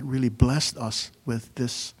 well, God really blessed us with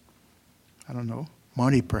this,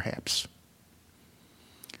 money perhaps.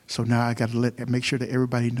 So now I got to make sure that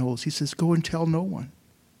everybody knows. He says, go and tell no one.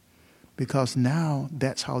 Because now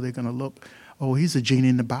that's how they're going to look. Oh, he's a genie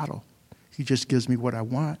in the bottle. He just gives me what I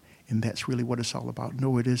want, and that's really what it's all about.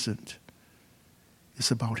 No, it isn't.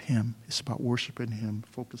 It's about him. It's about worshiping him,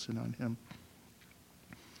 focusing on him.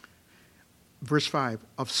 Verse 5,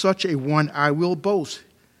 of such a one I will boast,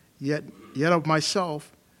 yet of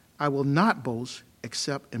myself I will not boast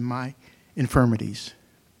except in my infirmities.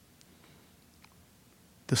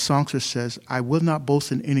 The songster says, I will not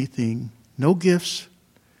boast in anything, no gifts,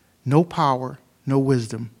 no power, no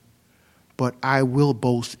wisdom, but I will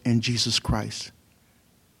boast in Jesus Christ,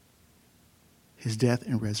 his death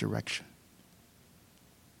and resurrection.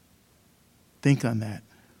 Think on that.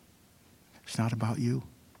 It's not about you.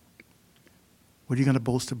 What are you going to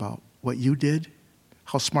boast about? What you did?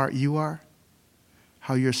 How smart you are?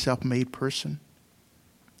 How you're a self-made person?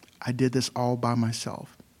 I did this all by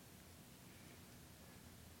myself.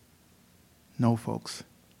 No, folks.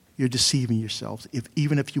 You're deceiving yourselves,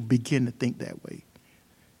 even if you begin to think that way.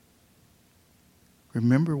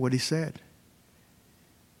 Remember what he said.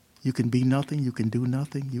 You can be nothing. You can do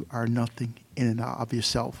nothing. You are nothing in and out of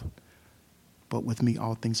yourself. But with me,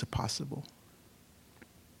 all things are possible.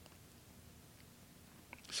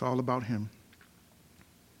 It's all about him.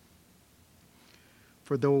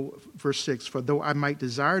 Verse 6, for though I might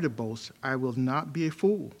desire to boast, I will not be a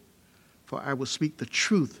fool, for I will speak the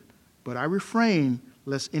truth. But I refrain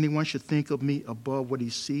lest anyone should think of me above what he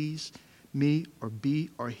sees me or be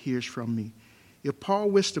or hears from me. If Paul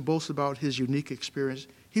wished to boast about his unique experience,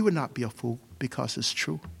 he would not be a fool because it's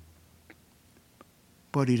true.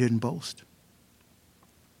 But he didn't boast.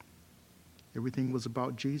 Everything was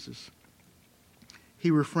about Jesus.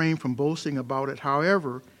 He refrained from boasting about it,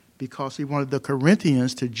 however, because he wanted the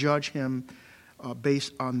Corinthians to judge him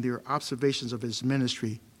based on their observations of his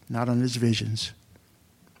ministry, not on his visions.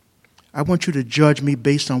 I want you to judge me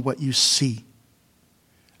based on what you see.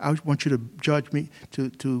 I want you to judge me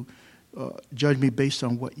judge me based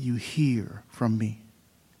on what you hear from me.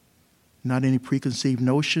 Not any preconceived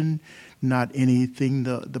notion, not anything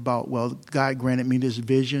about, well, God granted me this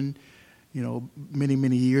vision, many,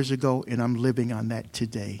 many years ago, and I'm living on that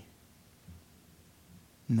today.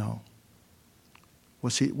 No.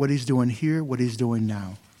 What he's doing here, what he's doing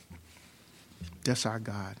now. That's our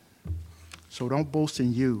God. So don't boast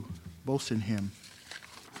in you. Boast in him.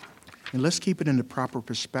 And let's keep it in the proper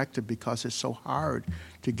perspective because it's so hard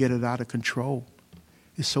to get it out of control.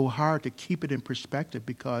 It's so hard to keep it in perspective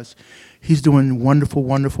because he's doing wonderful,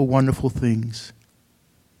 wonderful, wonderful things.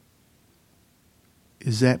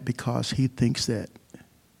 Is that because he thinks that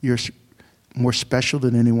you're more special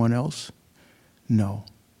than anyone else? No.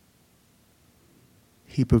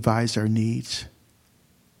 He provides our needs.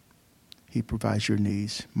 He provides your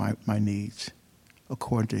needs, my needs,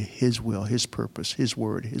 according to his will, his purpose, his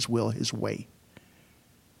word, his will, his way.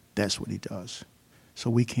 That's what he does. So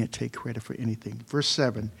we can't take credit for anything. Verse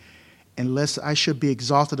 7, unless I should be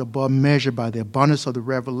exalted above measure by the abundance of the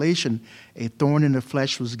revelation, a thorn in the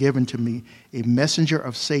flesh was given to me, a messenger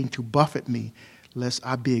of Satan to buffet me, lest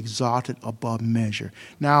I be exalted above measure.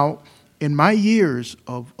 Now, in my years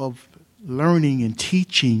of learning and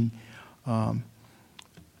teaching,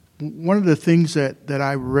 one of the things that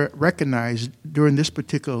I recognized during this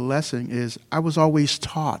particular lesson is I was always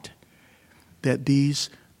taught that these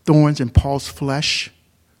thorns in Paul's flesh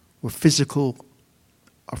were physical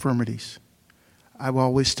infirmities. I've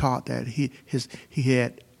always taught that he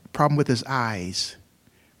had a problem with his eyes,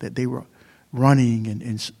 that they were running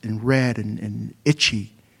and red and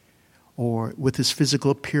itchy, or with his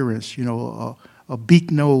physical appearance, a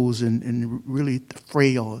beak nose and really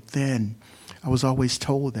frail, thin. I was always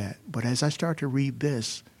told that. But as I started to read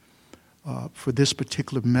this, for this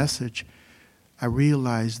particular message, I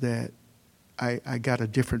realized that I got a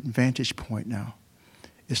different vantage point now.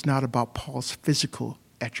 It's not about Paul's physical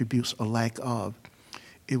attributes or lack of.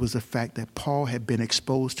 It was the fact that Paul had been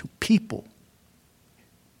exposed to people,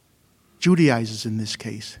 Judaizers in this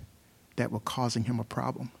case, that were causing him a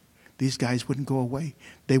problem. These guys wouldn't go away.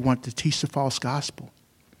 They wanted to teach the false gospel.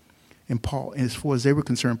 And Paul, as far as they were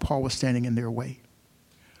concerned, Paul was standing in their way.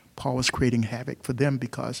 Paul was creating havoc for them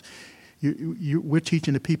because we're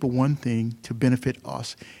teaching the people one thing to benefit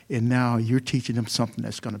us, and now you're teaching them something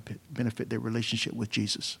that's going to benefit their relationship with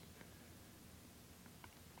Jesus.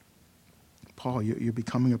 Paul, you're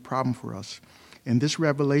becoming a problem for us. And this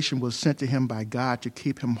revelation was sent to him by God to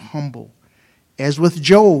keep him humble. As with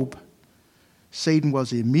Job, Satan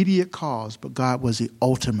was the immediate cause, but God was the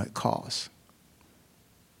ultimate cause.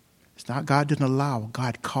 It's not God didn't allow,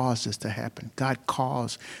 God caused this to happen. God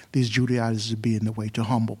caused these Judaizers to be in the way to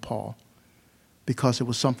humble Paul, because it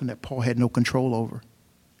was something that Paul had no control over.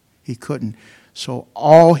 He couldn't. So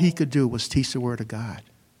all he could do was teach the word of God.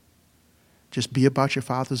 Just be about your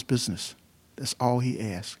Father's business. That's all he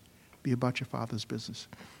asked. Be about your Father's business.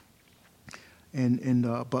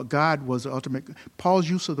 But God was the ultimate. Paul's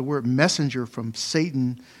use of the word messenger from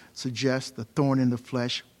Satan suggests the thorn in the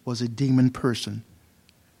flesh was a demon person,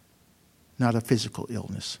 not a physical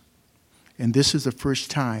illness. And this is the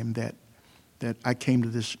first time that I came to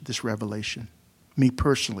this revelation, me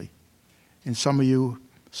personally. And some of you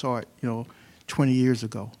saw it, 20 years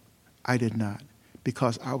ago. I did not,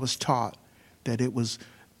 because I was taught that it was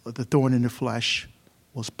the thorn in the flesh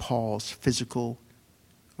was Paul's physical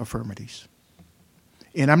infirmities.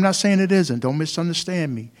 And I'm not saying it isn't. Don't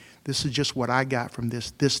misunderstand me. This is just what I got from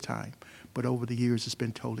this time. But over the years, it's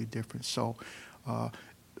been totally different. So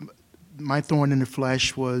my thorn in the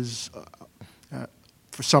flesh was,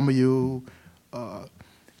 for some of you,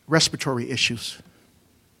 respiratory issues.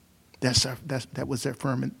 That was that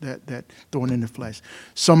thorn in the flesh.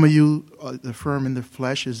 Some of you, the thorn in the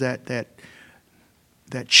flesh is that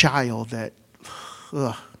child that,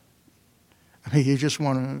 you just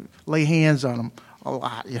want to lay hands on them a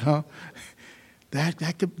lot,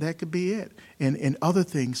 That could be it. And other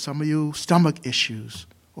things, some of you, stomach issues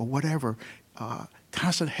or whatever,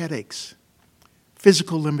 constant headaches,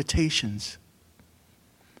 physical limitations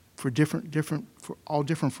for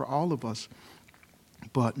for all of us.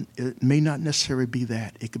 But it may not necessarily be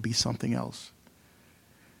that. It could be something else.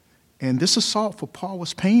 And this assault for Paul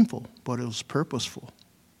was painful, but it was purposeful.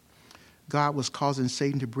 God was causing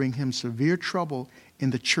Satan to bring him severe trouble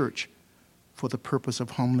in the church for the purpose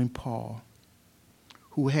of humbling Paul,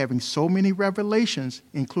 who, having so many revelations,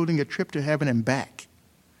 including a trip to heaven and back.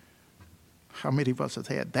 How many of us have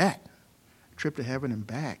had that? A trip to heaven and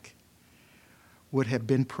back. Would have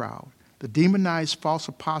been proud. The demonized false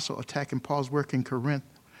apostle attacking Paul's work in Corinth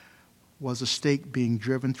was a stake being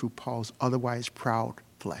driven through Paul's otherwise proud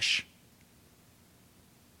flesh.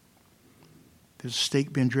 There's a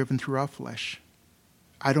stake being driven through our flesh.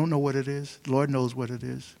 I don't know what it is. The Lord knows what it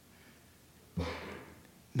is.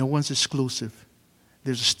 No one's exclusive.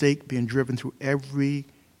 There's a stake being driven through every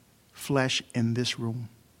flesh in this room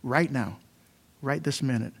right now, right this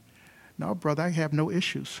minute. No, brother, I have no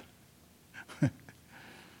issues.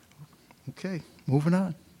 Okay, moving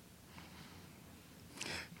on.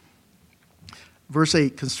 Verse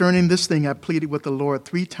 8, concerning this thing I pleaded with the Lord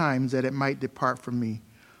 3 times that it might depart from me.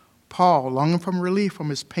 Paul, longing for relief from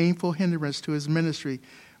his painful hindrance to his ministry,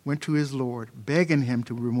 went to his Lord, begging him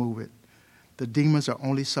to remove it. The demons are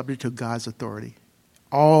only subject to God's authority.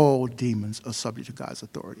 All demons are subject to God's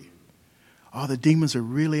authority. Oh, the demons are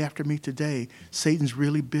really after me today. Satan's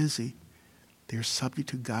really busy. They're subject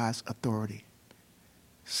to God's authority.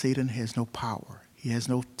 Satan has no power. He has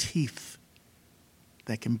no teeth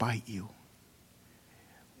that can bite you.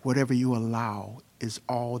 Whatever you allow is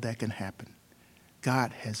all that can happen.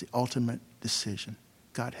 God has the ultimate decision.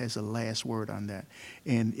 God has the last word on that.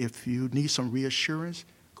 And if you need some reassurance,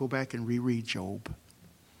 go back and reread Job.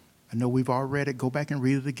 I know we've all read it. Go back and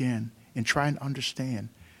read it again and try and understand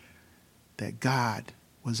that God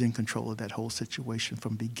was in control of that whole situation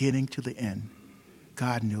from beginning to the end.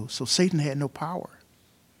 God knew. So Satan had no power.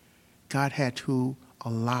 God had to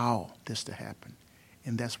allow this to happen.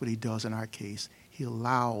 And that's what he does in our case. He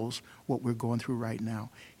allows what we're going through right now.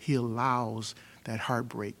 He allows that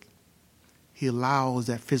heartbreak. He allows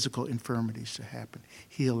that physical infirmities to happen.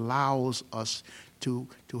 He allows us to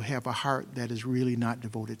have a heart that is really not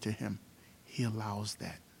devoted to him. He allows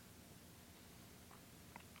that.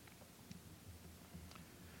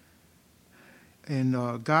 And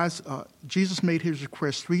Jesus made his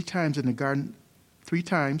request three times in the Garden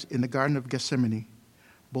of Gethsemane.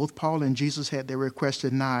 Both Paul and Jesus had their requests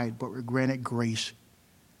denied, but were granted grace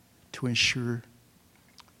to ensure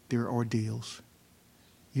their ordeals.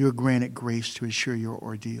 You're granted grace to ensure your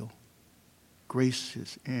ordeal. Grace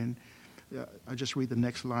is, and I'll just read the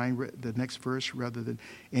next line, the next verse rather than,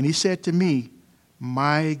 and he said to me,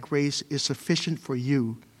 my grace is sufficient for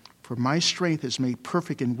you, for my strength is made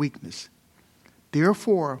perfect in weakness.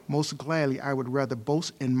 Therefore, most gladly, I would rather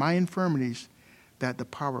boast in my infirmities, that the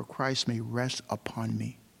power of Christ may rest upon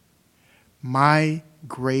me. My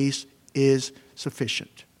grace is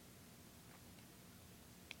sufficient.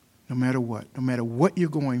 No matter what you're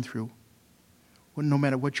going through, no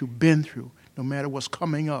matter what you've been through, no matter what's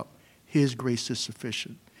coming up, his grace is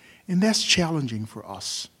sufficient. And that's challenging for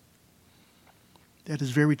us. That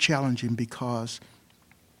is very challenging because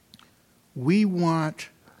we want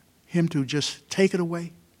him to just take it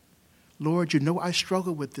away. Lord, you know I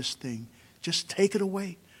struggle with this thing. Just take it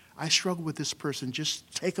away. I struggle with this person.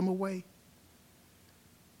 Just take them away.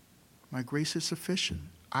 My grace is sufficient.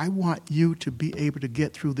 I want you to be able to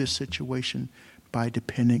get through this situation by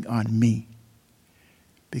depending on me.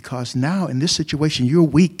 Because now in this situation, you're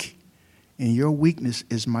weak, and your weakness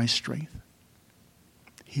is my strength.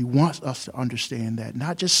 He wants us to understand that.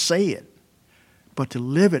 Not just say it, but to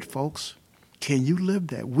live it, folks. Can you live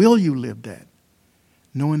that? Will you live that?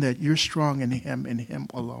 Knowing that you're strong in him and him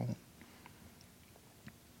alone.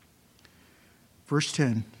 Verse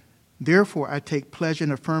 10, therefore I take pleasure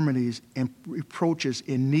in infirmities and reproaches,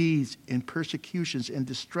 in needs, in persecutions, and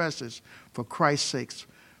distresses for Christ's sake.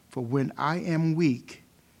 For when I am weak,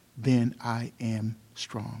 then I am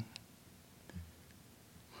strong.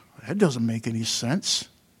 That doesn't make any sense.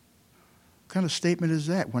 What kind of statement is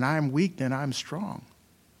that? When I am weak, then I'm strong.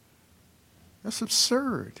 That's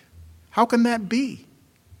absurd. How can that be?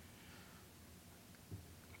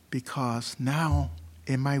 Because now,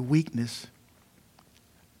 in my weakness,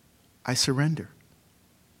 I surrender.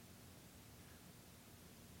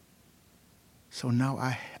 So now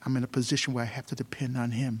I'm in a position where I have to depend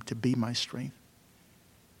on him to be my strength.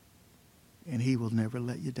 And he will never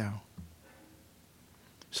let you down.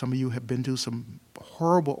 Some of you have been through some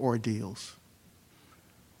horrible ordeals,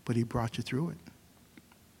 but he brought you through it.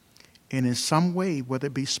 And in some way, whether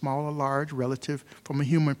it be small or large, relative, from a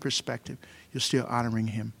human perspective, you're still honoring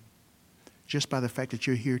him. Just by the fact that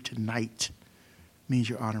you're here tonight means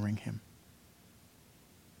you're honoring him.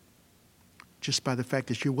 Just by the fact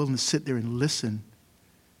that you're willing to sit there and listen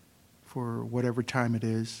for whatever time it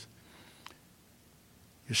is,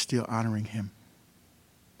 you're still honoring him.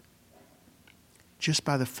 Just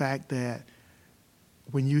by the fact that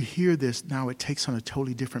when you hear this, now it takes on a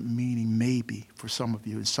totally different meaning, maybe, for some of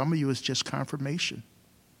you. And some of you, it's just confirmation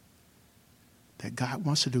that God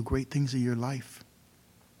wants to do great things in your life.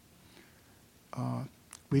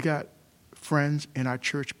 We got friends in our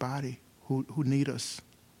church body who need us.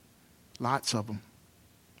 Lots of them.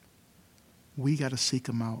 We got to seek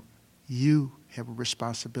them out. You have a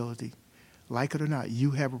responsibility. Like it or not,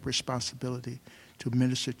 you have a responsibility to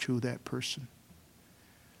minister to that person.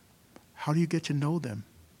 How do you get to know them?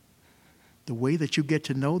 The way that you get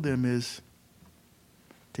to know them is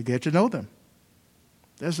to get to know them.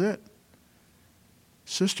 That's it.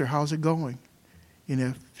 Sister, how's it going?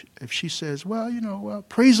 And if she says, well,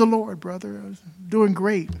 praise the Lord, brother. I'm doing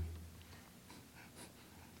great.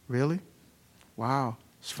 Really? Wow.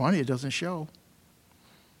 It's funny, it doesn't show.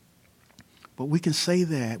 But we can say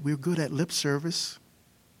that. We're good at lip service.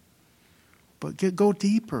 But go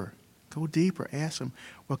deeper. Go deeper. Ask them,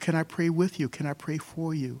 well, can I pray with you? Can I pray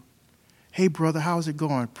for you? Hey, brother, how's it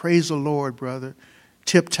going? Praise the Lord, brother.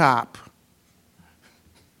 Tip top.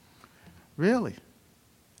 Really?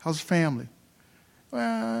 How's the family?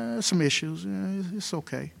 Well, some issues. It's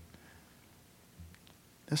okay.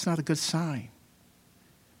 That's not a good sign.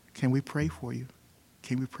 Can we pray for you?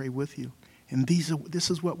 Can we pray with you? And this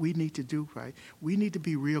is what we need to do, right? We need to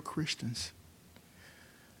be real Christians.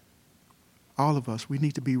 All of us, we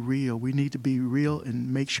need to be real. We need to be real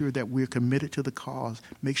and make sure that we're committed to the cause.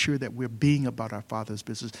 Make sure that we're being about our Father's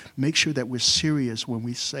business. Make sure that we're serious when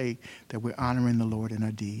we say that we're honoring the Lord in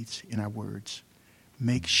our deeds, in our words.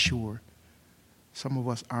 Make sure. Some of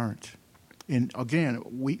us aren't. And again,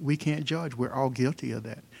 we can't judge. We're all guilty of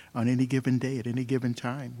that. On any given day, at any given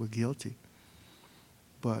time, we're guilty.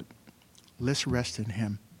 But let's rest in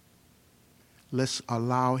him. Let's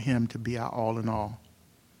allow him to be our all in all.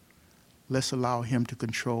 Let's allow him to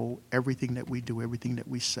control everything that we do, everything that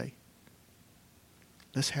we say.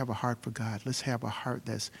 Let's have a heart for God. Let's have a heart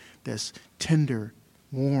that's tender,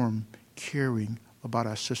 warm, caring about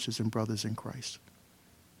our sisters and brothers in Christ.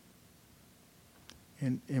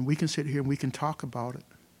 And we can sit here and we can talk about it.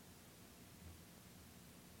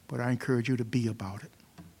 But I encourage you to be about it.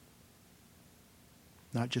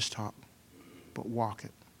 Not just talk, but walk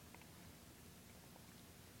it.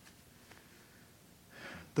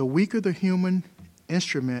 The weaker the human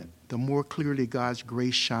instrument, the more clearly God's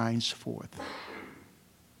grace shines forth.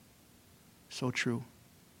 So true.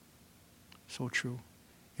 So true.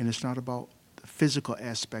 And it's not about the physical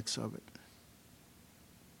aspects of it.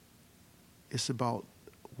 It's about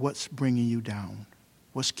what's bringing you down,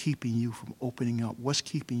 what's keeping you from opening up, what's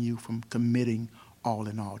keeping you from committing all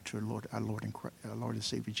in all to our Lord and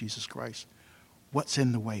Savior Jesus Christ. What's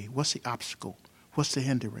in the way? What's the obstacle? What's the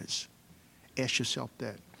hindrance? Ask yourself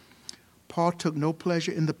that. Paul took no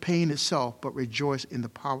pleasure in the pain itself, but rejoiced in the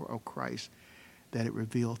power of Christ that it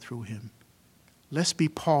revealed through him. Let's be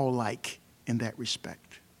Paul-like in that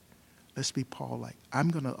respect. Let's be Paul-like. I'm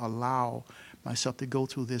going to allow myself to go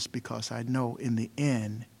through this because I know in the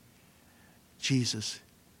end, Jesus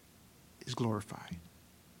is glorified.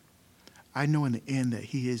 I know in the end that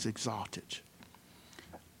he is exalted.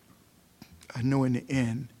 I know in the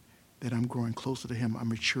end that I'm growing closer to him. I'm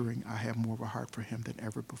maturing. I have more of a heart for him than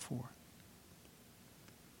ever before.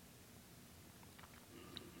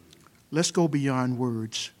 Let's go beyond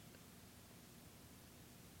words.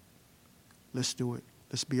 Let's do it.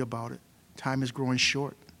 Let's be about it. Time is growing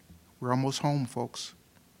short. We're almost home, folks.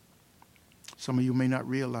 Some of you may not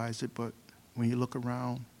realize it, but when you look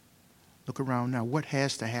around now. What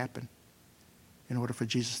has to happen in order for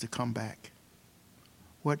Jesus to come back?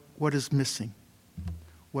 What is missing?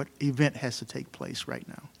 What event has to take place right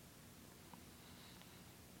now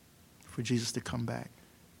for Jesus to come back?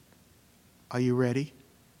 Are you ready?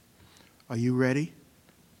 Are you ready?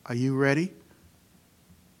 Are you ready?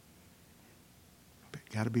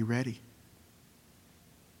 Got to be ready.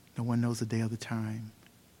 No one knows the day or the time.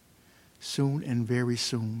 Soon and very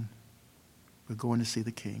soon, we're going to see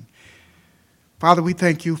the King. Father, we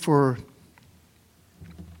thank you for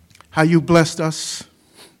how you blessed us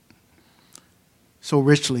so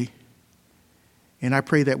richly. And I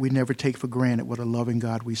pray that we never take for granted what a loving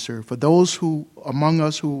God we serve. For those who among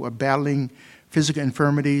us who are battling physical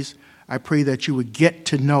infirmities, I pray that you would get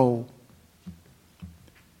to know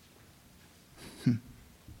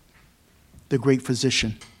the great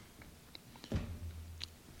physician.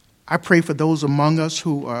 I pray for those among us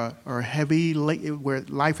who are heavy, where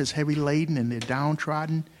life is heavy laden and they're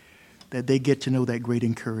downtrodden, that they get to know that great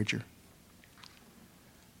encourager.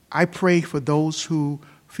 I pray for those who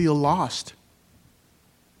feel lost,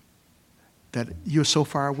 that you're so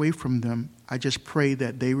far away from them. I just pray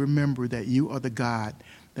that they remember that you are the God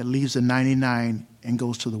that leaves the 99 and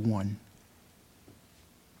goes to the one.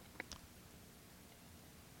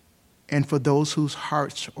 And for those whose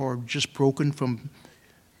hearts are just broken from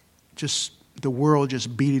just the world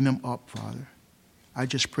just beating them up, Father, I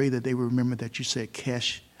just pray that they will remember that you said,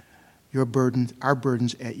 cast your burdens, our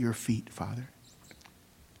burdens at your feet, Father.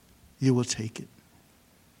 You will take it.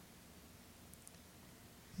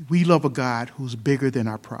 We love a God who's bigger than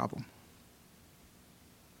our problem.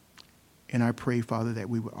 And I pray, Father, that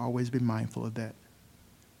we would always be mindful of that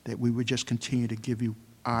we would just continue to give you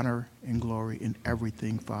honor and glory in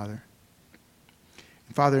everything, Father.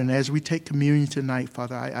 Father, and as we take communion tonight,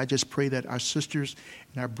 Father, I just pray that our sisters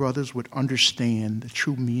and our brothers would understand the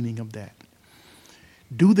true meaning of that.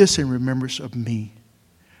 Do this in remembrance of me.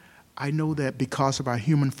 I know that because of our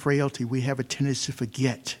human frailty, we have a tendency to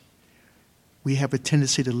forget. We have a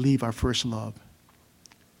tendency to leave our first love.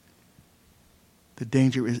 The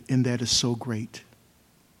danger in that is so great.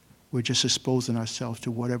 we're just exposing ourselves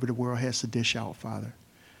to whatever the world has to dish out, Father.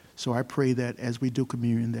 So I pray that as we do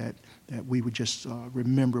communion, that we would just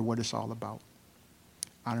remember what it's all about,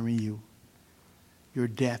 honoring you, your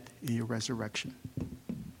death and your resurrection.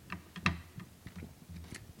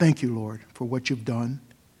 Thank you, Lord, for what you've done.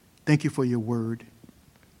 Thank you for your word.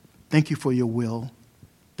 Thank you for your will.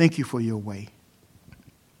 Thank you for your way.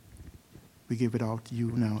 We give it all to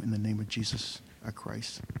you now in the name of Jesus, our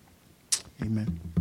Christ. Amen.